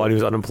for all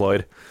who's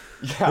unemployed.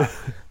 Yeah.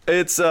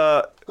 It's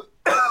David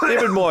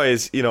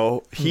Moyes,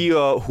 he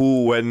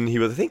who, when he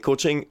was, I think,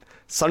 coaching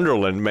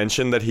Sunderland,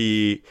 mentioned that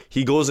he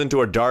goes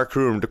into a dark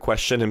room to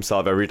question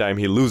himself every time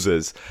he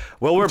loses.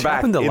 Well, we're back.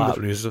 Happened a lot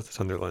when he was with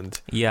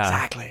Sunderland. Yeah,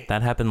 exactly.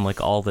 That happened like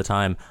all the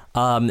time.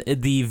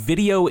 The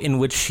video in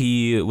which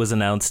he was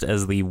announced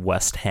as the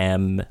West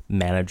Ham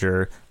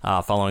manager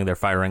following their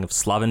firing of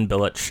Slaven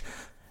Bilic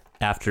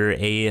after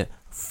a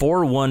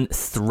 4-1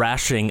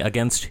 thrashing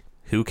against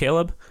who,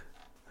 Caleb?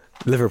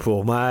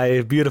 Liverpool,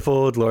 my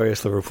beautiful,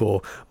 glorious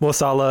Liverpool. Mo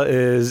Salah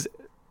is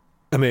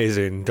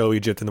amazing. Go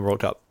Egypt in the World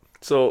Cup.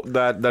 So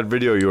that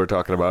video you were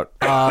talking about.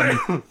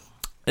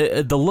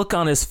 The look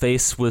on his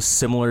face was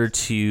similar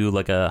to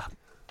like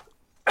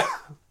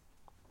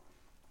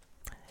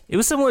it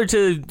was similar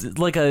to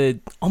like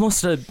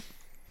almost a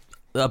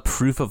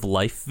proof of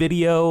life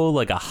video,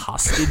 like a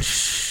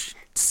hostage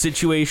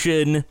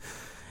situation.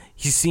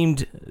 He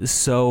seemed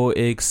so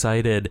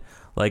excited.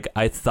 Like,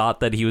 I thought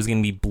that he was going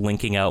to be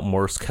blinking out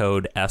Morse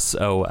code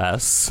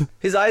SOS.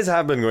 His eyes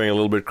have been going a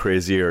little bit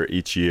crazier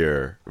each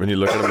year. When you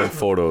look at him in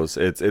photos,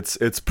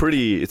 it's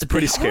pretty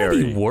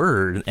scary.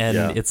 Word, and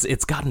Yeah.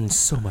 it's gotten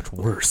so much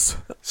worse.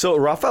 So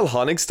Raphael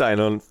Honigstein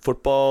on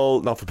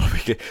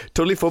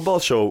Totally Football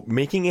Show,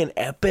 making an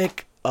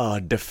epic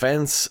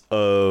defense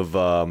of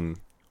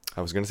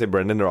I was going to say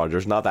Brendan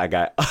Rodgers, not that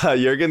guy.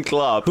 Jurgen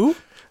Klopp. Who?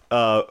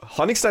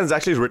 Honigstein's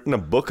actually written a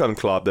book on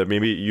Klopp that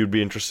maybe you'd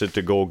be interested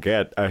to go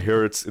get. I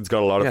hear it's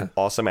got a lot of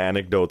awesome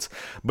anecdotes.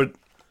 But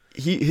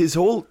his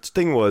whole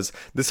thing was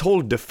this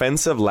whole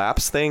defensive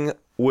lapse thing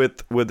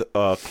with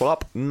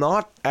Klopp,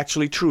 not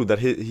actually true. That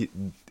he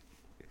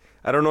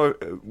I don't know.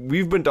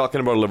 We've been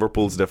talking about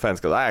Liverpool's defense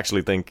because I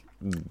actually think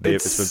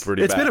it's been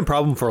pretty bad. It's been a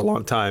problem for a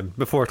long time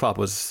before Klopp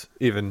was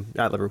even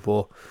at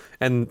Liverpool.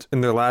 And in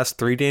their last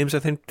 3 games, I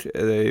think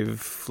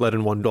they've let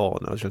in 1 goal,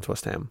 and that was against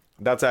West Ham.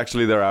 That's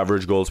actually their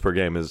average goals per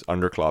game is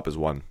under Klopp is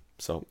 1.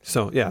 So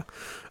yeah,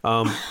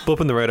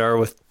 blip in the radar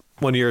with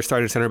 1 year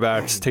starting center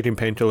backs, taking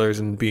painkillers,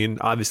 and being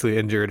obviously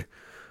injured.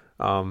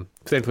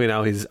 Thankfully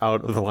now he's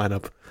out of the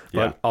lineup.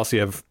 But also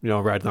you have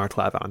Ragnar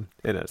Klavan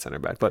in at center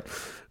back. But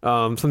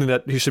something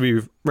that he should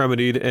be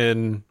remedied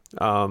in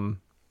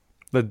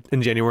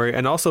January,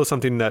 and also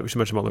something that we should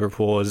mention about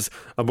Liverpool is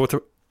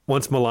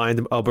once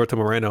maligned Alberto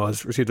Moreno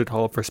has received a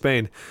call up for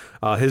Spain.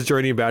 His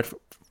journey back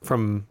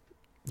from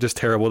just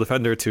terrible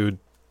defender to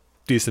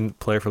decent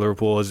player for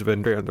Liverpool has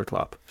been great under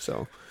Klopp.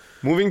 So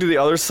moving to the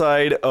other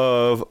side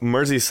of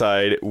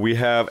Merseyside, we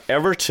have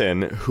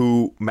Everton,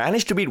 who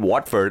managed to beat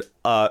Watford,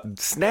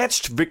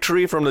 snatched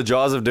victory from the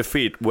jaws of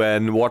defeat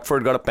when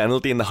Watford got a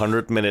penalty in the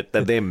 100th minute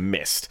that they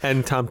missed.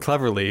 And Tom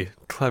cleverly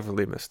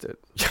missed it.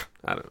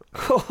 I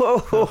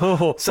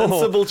don't know.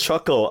 Sensible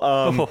chuckle.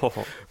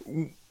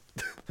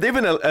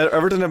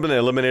 Everton have been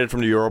eliminated from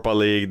the Europa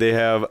League. They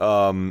have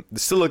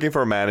still looking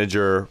for a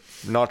manager.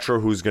 Not sure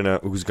who's gonna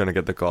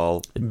get the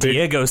call.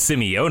 Diego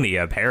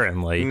Simeone,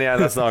 apparently. Yeah,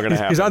 that's not gonna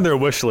happen. He's on their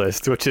wish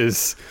list, which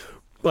is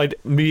like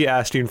me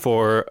asking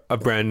for a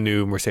brand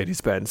new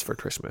Mercedes-Benz for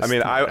Christmas. I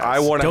mean, I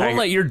want to Don't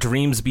let your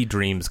dreams be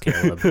dreams,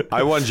 Caleb.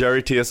 I want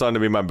Jerry Tieson to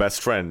be my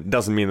best friend.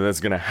 Doesn't mean that it's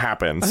gonna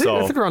happen. I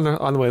think we're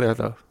on the way there,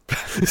 though.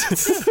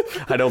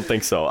 I don't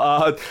think so.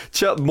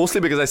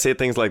 Mostly because I say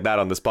things like that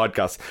on this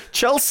podcast.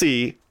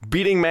 Chelsea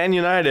beating Man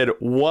United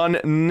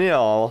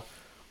 1-0.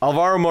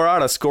 Alvaro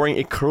Morata scoring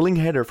a curling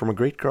header from a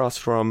great cross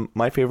from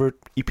my favorite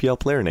EPL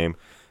player name,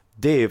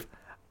 Dave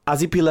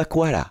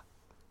Azpilicueta.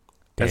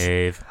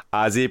 Dave.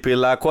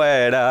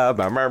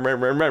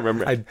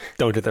 Azpilicueta. I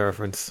don't get the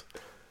reference.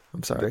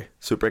 I'm sorry.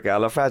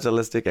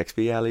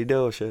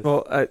 Supercalifragilisticexpialidocious.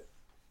 Well,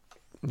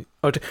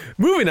 okay.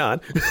 Moving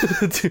on.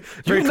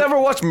 You've never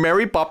watched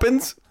Mary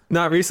Poppins?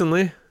 Not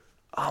recently.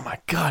 Oh my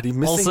God, you're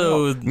missing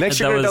Also, out. Next,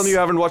 you're that gonna tell was- me you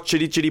haven't watched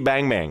Chitty Chitty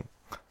Bang Bang.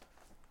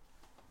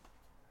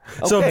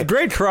 So Okay.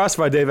 great cross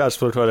by Dave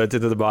Azpilicueta into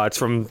the box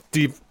from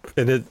deep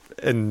in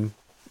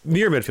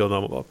near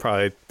midfield, well,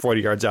 probably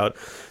 40 yards out,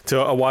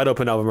 to a wide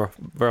open Alvaro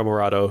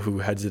Morata who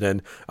heads it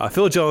in.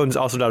 Phil Jones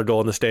also got a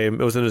goal in this game.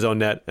 It was in his own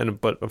net,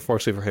 but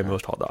unfortunately for him, it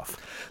was called off.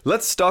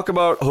 Let's talk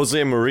about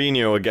Jose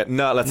Mourinho again.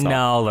 No, let's not.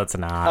 No, let's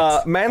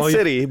not. Man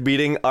City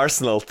beating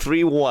Arsenal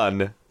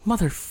 3-1.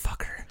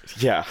 Motherfucker.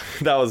 Yeah,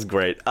 that was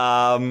great.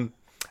 Aaron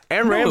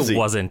No, Ramsey. it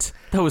wasn't.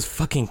 That was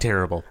fucking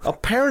terrible.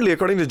 Apparently,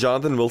 according to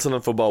Jonathan Wilson on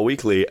Football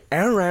Weekly,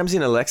 Aaron Ramsey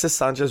and Alexis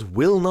Sanchez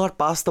will not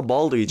pass the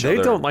ball to each other.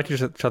 They don't like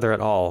each other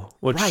at all,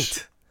 which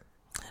Right.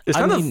 is I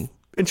kind mean- of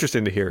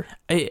interesting to hear.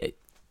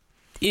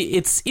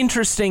 It's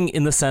interesting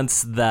in the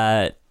sense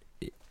that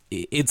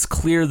it's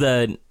clear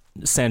that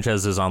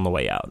Sanchez is on the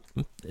way out.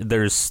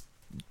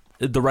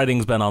 The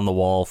writing's been on the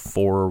wall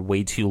for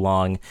way too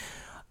long.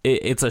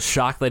 It's a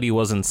shock that he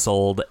wasn't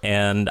sold,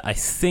 and I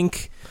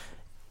think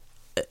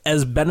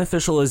as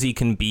beneficial as he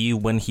can be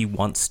when he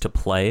wants to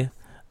play,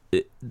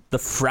 the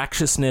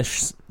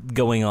fractiousness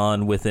going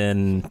on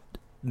within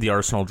the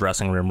Arsenal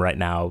dressing room right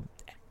now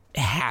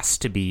has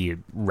to be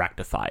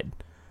rectified.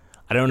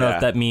 I don't know Yeah.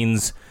 if that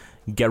means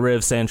get rid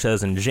of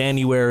Sanchez in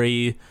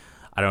January.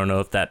 I don't know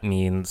if that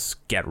means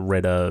get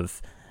rid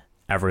of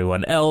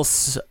everyone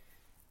else.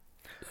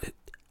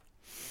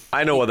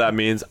 I know what that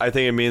means. I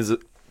think it means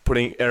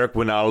putting Eric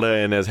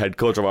Winalda in as head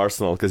coach of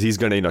Arsenal because he's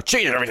going to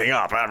change everything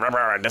up.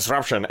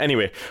 Disruption.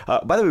 Anyway,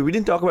 by the way, we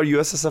didn't talk about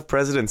USSF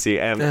presidency,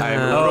 and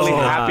I'm really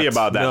happy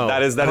about that. No.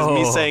 That is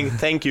me saying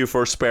thank you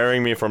for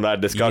sparing me from that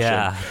discussion.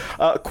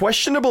 Yeah.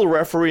 Questionable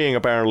refereeing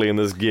apparently in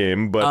this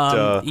game,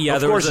 but yeah,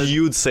 of there was course a-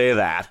 you'd say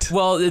that.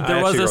 Well, there was actually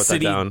a wrote that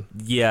city. down.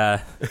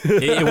 Yeah,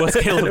 it was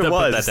Caleb that put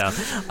was.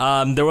 that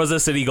down. There was a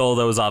city goal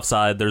that was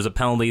offside. There's a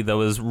penalty that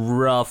was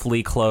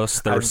roughly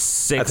close. There were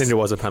six. I think there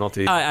was a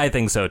penalty. I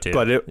think so too.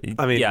 But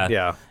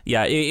yeah.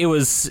 It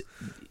was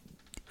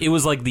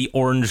like the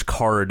orange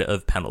card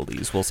of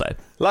penalties. We'll say.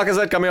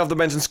 Lacazette coming off the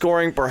bench and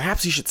scoring.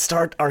 Perhaps you should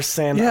start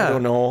Arsene. I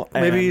don't know.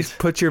 Maybe And-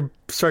 put your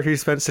striker you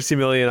spent $60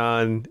 million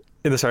on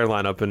in the starting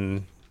lineup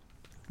and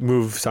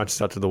move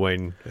Sanchez out to the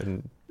wing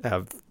and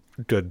have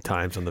good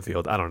times on the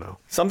field. I don't know.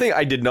 Something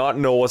I did not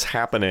know was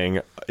happening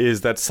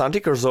is that Santi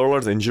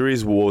Carzola's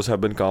injuries woes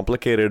have been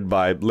complicated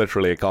by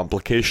literally a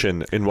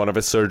complication in one of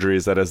his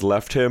surgeries that has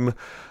left him.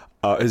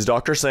 His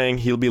doctor saying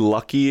he'll be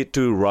lucky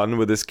to run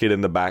with his kid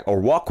in the back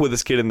or walk with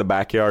his kid in the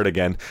backyard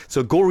again.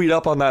 So go read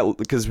up on that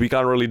because we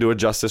can't really do it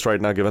justice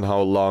right now given how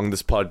long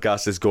this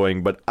podcast is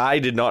going. But I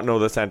did not know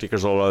that Santi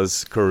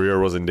Carzola's career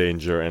was in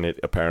danger, and it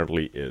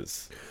apparently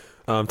is.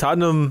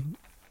 Tottenham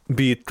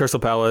beat Crystal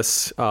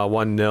Palace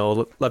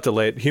 1-0, left it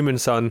late. Human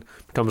Son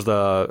becomes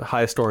the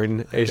highest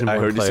scoring Asian I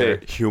heard player.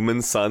 you say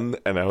human son,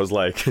 and I was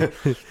like,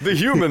 the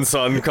human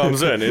son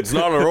comes in. It's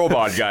not a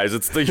robot, guys.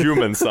 It's the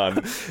human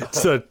son.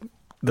 So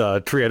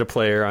the creative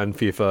player on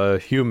FIFA,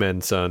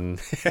 Human Son.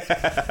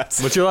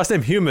 What's your last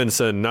name? Human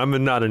Son.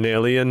 I'm not an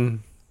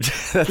alien.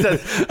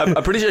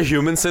 I'm pretty sure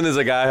Humanson is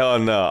a guy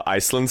on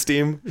Iceland's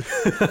team.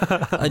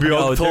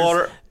 No,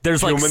 Thor,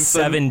 there's like Humanson.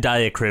 7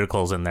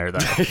 diacriticals in there, though.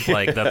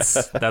 Like,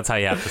 that's how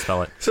you have to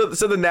spell it. So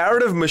the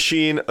narrative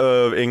machine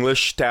of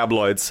English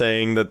tabloids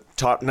saying that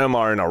Tottenham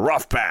are in a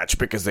rough patch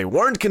because they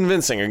weren't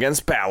convincing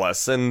against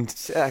Palace, and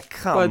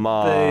come But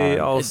on. they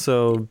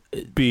also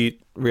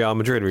beat Real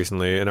Madrid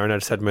recently. In our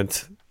next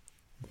segment,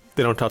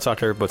 they don't talk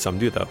soccer, but some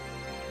do, though.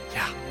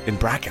 Yeah, in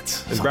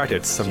brackets. In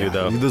brackets, some do,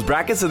 though. Those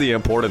brackets are the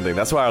important thing.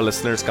 That's why our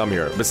listeners come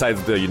here.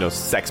 Besides the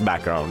sex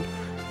background.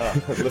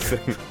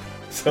 Listen.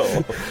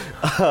 So,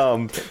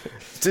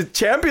 to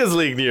Champions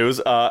League news,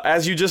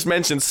 as you just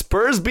mentioned,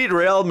 Spurs beat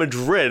Real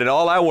Madrid, and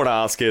all I want to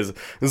ask is,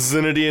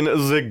 Zinedine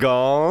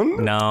Zidane?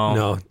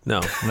 No.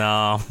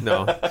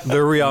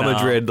 They're Real No.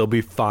 Madrid. They'll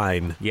be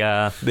fine.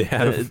 Yeah. They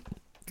have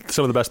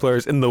some of the best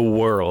players in the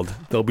world.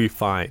 They'll be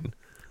fine.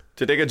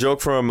 To take a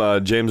joke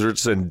from James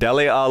Richardson,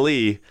 Dele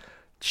Ali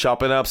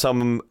chopping up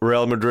some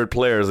Real Madrid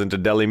players into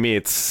deli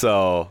meats,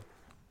 so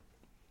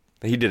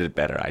he did it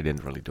better. I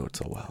didn't really do it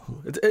so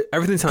well.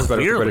 Everything sounds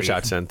better with a Clearly. British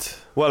accent.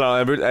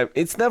 Well,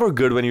 it's never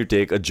good when you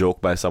take a joke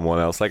by someone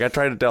else. Like, I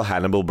try to tell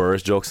Hannibal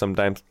Buress jokes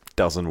sometimes.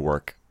 Doesn't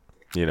work,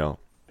 You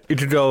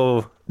could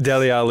go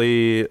Dele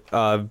Ali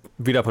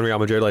beat up on Real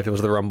Madrid like it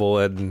was the Rumble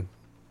in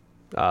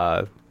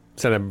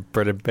San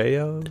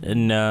Bernabeu?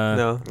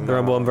 No, the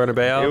Rumble in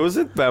Bernabeu? It was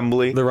at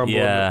Wembley. the Rumble.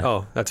 Yeah.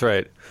 Oh, that's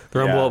right. The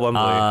Rumble Yeah. at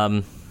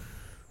Wembley.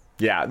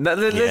 Yeah,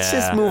 let's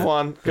just move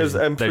on because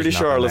I'm There's pretty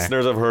sure our nothing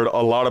there. listeners have heard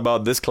a lot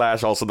about this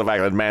clash. Also, the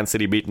fact that Man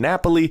City beat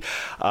Napoli.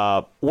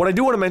 What I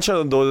do want to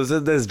mention, though, is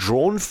that there's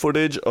drone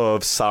footage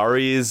of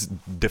Sarri's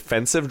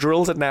defensive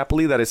drills at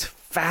Napoli that is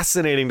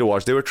fascinating to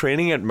watch. They were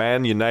training at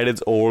Man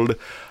United's old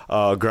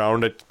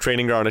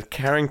training ground at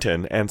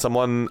Carrington, and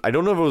someone, I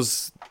don't know if it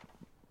was,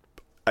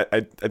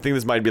 I think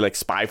this might be like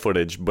spy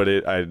footage, but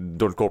I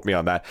don't quote me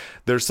on that.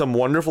 There's some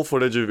wonderful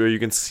footage where you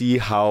can see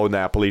how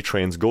Napoli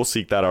trains. Go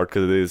seek that out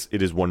because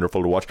it is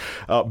wonderful to watch.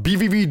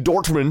 BVB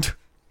Dortmund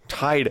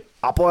tied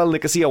Apoel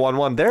Nicosia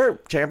 1-1. Their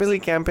Champions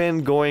League campaign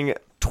going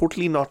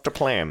totally not to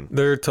plan.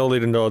 They're totally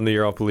going to go in the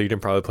Europa League and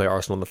probably play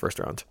Arsenal in the first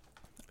round.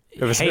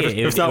 If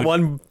it's not it-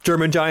 one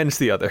German giant, it's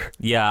the other.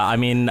 Yeah, I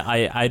mean,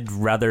 I'd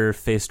rather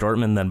face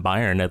Dortmund than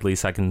Bayern. At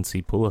least I can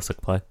see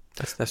Pulisic play.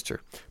 That's true.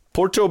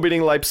 Porto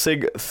beating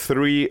Leipzig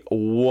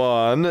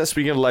 3-1.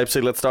 Speaking of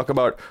Leipzig, let's talk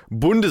about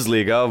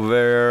Bundesliga,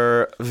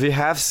 where we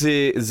have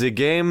the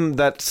game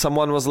that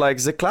someone was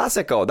like, the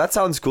Classico. That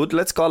sounds good.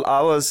 Let's call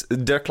ours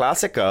Der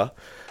Klassiker.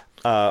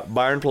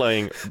 Bayern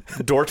playing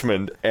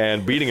Dortmund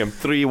and beating him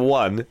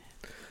 3-1.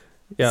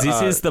 Yeah,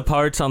 This is the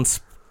part on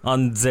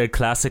the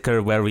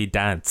Klassiker where we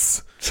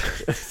dance.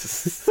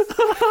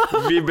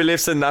 We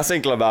believe in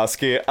nothing,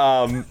 Klabowski.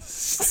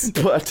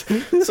 But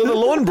so the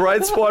lone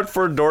bright spot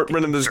for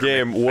Dortmund in this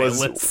game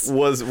was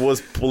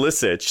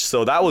Pulisic.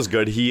 So that was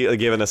good. He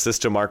gave an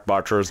assist to Mark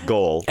Bartra's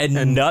goal. And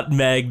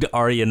nutmegged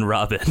Arjen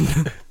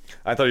Robben.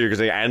 I thought you were going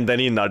to say, and then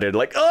he nutted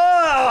like,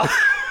 oh!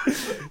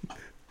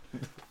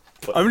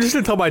 I'm just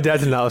going to tell my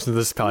dad to not listen to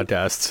this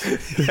podcast.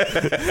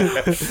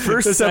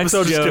 First This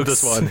episode, just skip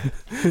this one.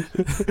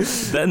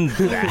 Then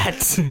that.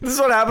 This is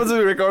what happens when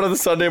we record on the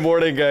Sunday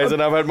morning, guys,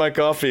 and I've had my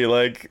coffee.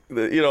 Like,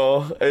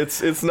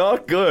 it's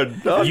not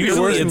good. Not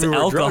Usually good. it's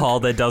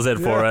alcohol that does it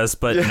for us,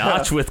 but Yeah.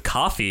 not with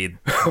coffee.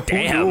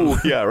 Damn. Ooh,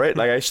 yeah, right.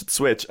 Like, I should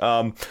switch.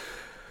 Borussia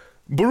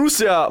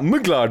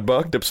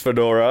Mönchengladbach, Dips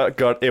Fedora,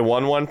 got a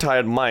 1-1 tie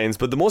at Mainz,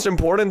 but the most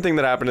important thing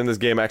that happened in this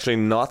game, actually,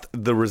 not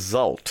the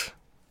result.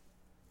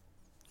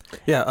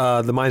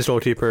 Yeah, the Mainz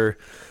goalkeeper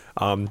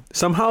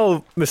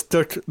somehow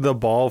mistook the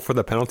ball for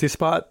the penalty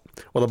spot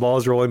while the ball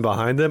was rolling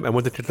behind him and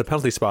went to the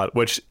penalty spot,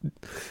 which,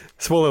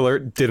 spoiler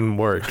alert, didn't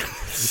work.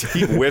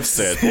 He whiffs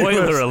it.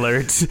 Spoiler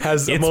alert.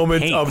 Has a It's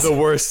moment paint. of the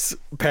worst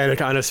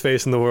panic on his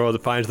face in the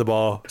world, finds the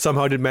ball,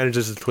 somehow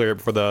manages to clear it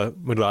before the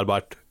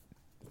Mönchengladbach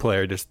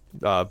player just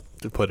to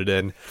put it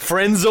in.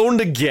 Friend zoned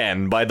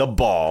again by the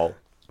ball.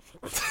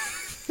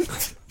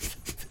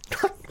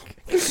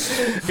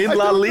 In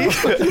La Liga,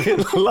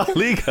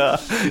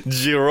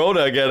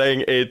 Girona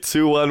getting a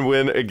 2-1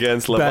 win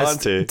against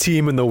Levante. Best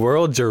team in the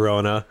world,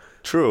 Girona.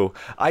 True.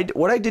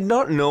 What I did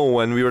not know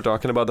when we were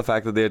talking about the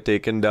fact that they had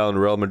taken down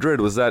Real Madrid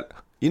was that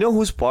You know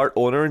who's part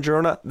owner in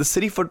Girona? The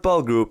City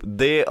Football Group.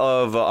 They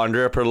of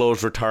Andrea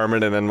Pirlo's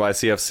retirement in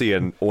NYCFC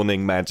and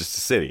owning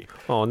Manchester City.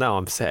 Oh, now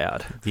I'm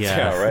sad.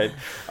 Yeah. Right.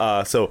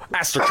 So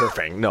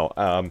astroturfing. No.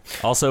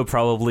 Also,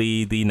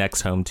 probably the next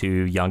home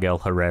to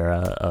Yangel Herrera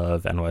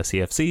of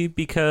NYCFC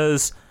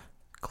because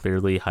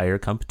clearly higher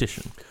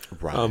competition.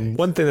 Right.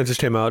 One thing that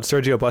just came out,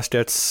 Sergio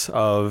Busquets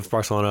of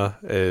Barcelona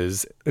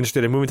is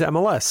interested in moving to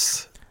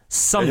MLS.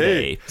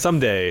 Someday.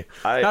 Someday.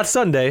 Not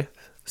Sunday.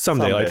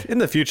 Someday, like in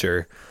the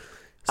future.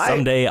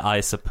 Someday,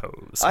 I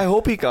suppose. I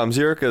hope he comes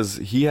here because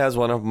he has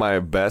one of my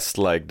best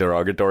like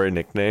derogatory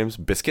nicknames,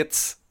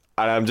 Biscuits.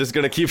 And I'm just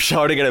gonna keep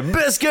shouting at him,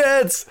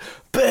 Biscuits!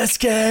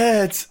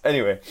 Biscuits!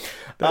 Anyway.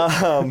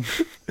 What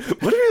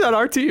if he's on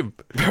our team?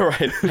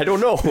 Right. I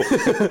don't know.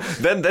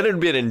 then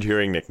it'd be an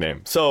endearing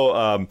nickname.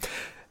 So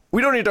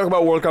we don't need to talk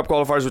about World Cup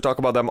qualifiers. We'll talk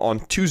about them on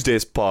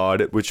Tuesday's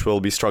pod, which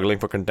will be struggling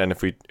for content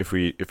if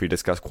we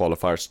discuss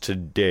qualifiers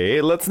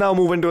today. Let's now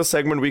move into a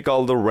segment we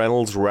call the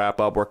Reynolds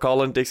Wrap Up, where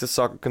Colin takes a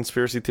soccer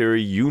conspiracy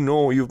theory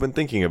you've been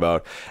thinking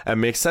about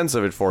and makes sense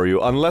of it for you.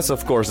 Unless,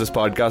 of course, this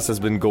podcast has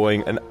been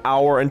going an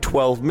hour and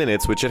 12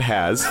 minutes, which it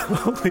has.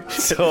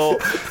 so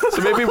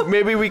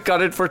maybe we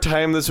cut it for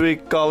time this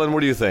week. Colin,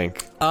 what do you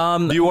think?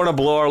 Do you want to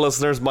blow our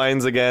listeners'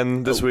 minds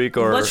again this week,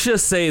 or let's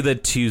just say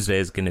that Tuesday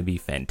is going to be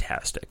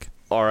fantastic.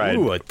 All right.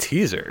 Ooh, a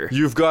teaser.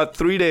 You've got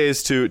 3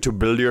 days to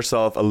build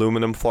yourself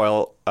aluminum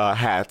foil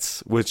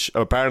hats, which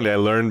apparently I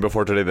learned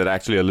before today that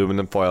actually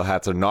aluminum foil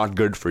hats are not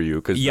good for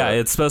you.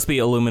 It's supposed to be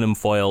aluminum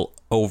foil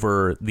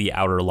over the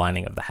outer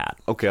lining of the hat.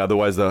 Okay,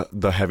 otherwise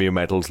the heavy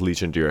metals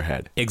leach into your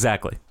head.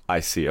 Exactly. I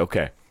see.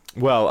 Okay.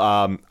 Well,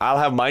 I'll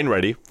have mine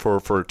ready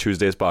for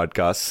Tuesday's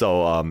podcast,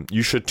 so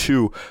you should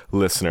too,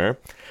 listener.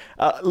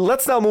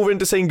 Let's now move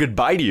into saying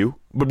goodbye to you.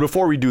 But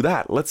before we do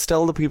that, let's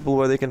tell the people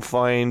where they can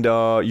find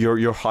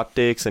your hot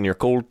takes and your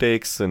cold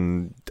takes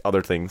and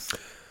other things.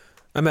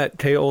 I'm at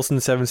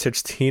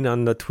KOlson716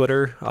 on the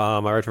Twitter. I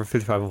write for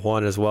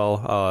 5501 as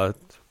well.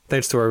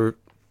 Thanks to our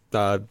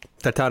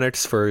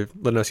Tectonics for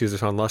letting us use their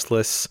song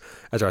Lustless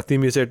as our theme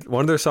music.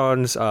 One of their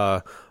songs,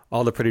 All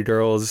the Pretty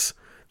Girls,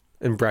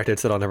 in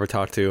brackets that I'll never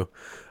talk to,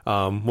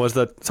 was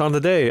the song of the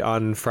day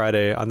on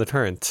Friday on the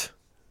Torrent.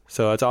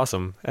 So that's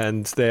awesome.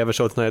 And they have a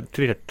show tonight at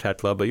Kitty Cat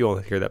Club, but you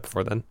won't hear that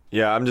before then.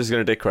 Yeah, I'm just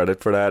going to take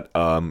credit for that.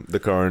 The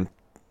current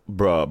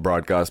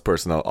broadcast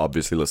personnel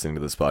obviously listening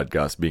to this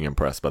podcast being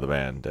impressed by the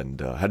band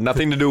and had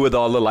nothing to do with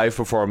all the live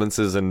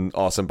performances and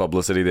awesome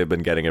publicity they've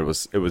been getting. It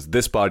was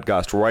this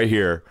podcast right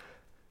here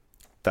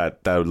that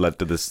led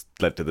to this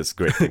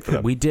great thing for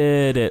them. We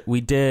did it.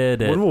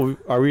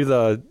 Are we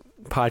the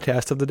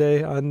podcast of the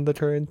day on the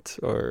Torrent,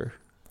 or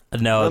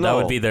No, that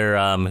would be their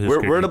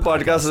we're the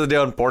podcast of the day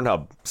on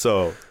Pornhub,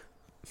 so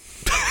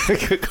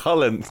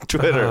Colin,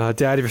 Twitter.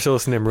 Dad, if you're still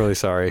listening, I'm really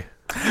sorry.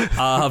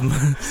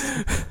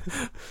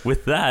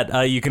 With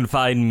that, you can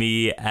find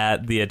me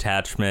at The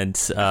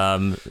Attachment,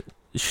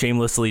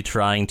 shamelessly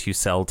trying to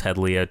sell Ted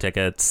Leo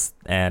tickets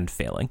and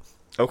failing.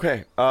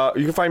 Okay.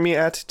 You can find me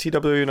at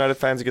TW United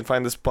Fans. You can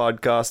find this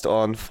podcast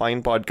on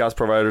fine podcast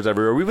providers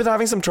everywhere. We've been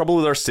having some trouble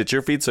with our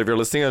Stitcher feed, so if you're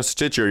listening on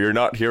Stitcher, you're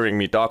not hearing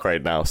me talk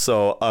right now.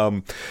 So let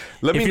me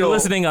know. If you're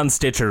listening on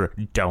Stitcher,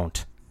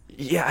 don't.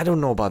 Yeah, I don't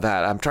know about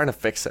that. I'm trying to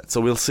fix it,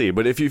 so we'll see.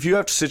 But if you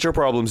have Stitcher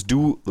problems,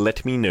 do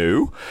let me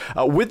know.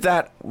 With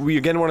that, we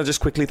again want to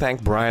just quickly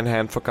thank Brian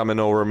Hand for coming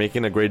over,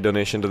 making a great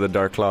donation to the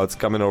Dark Clouds,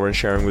 coming over and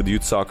sharing with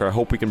Youth Soccer. I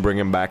hope we can bring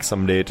him back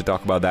someday to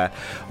talk about that.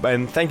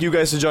 And thank you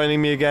guys for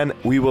joining me again.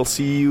 We will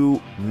see you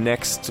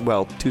next,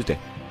 Tuesday.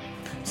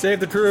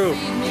 Save the crew.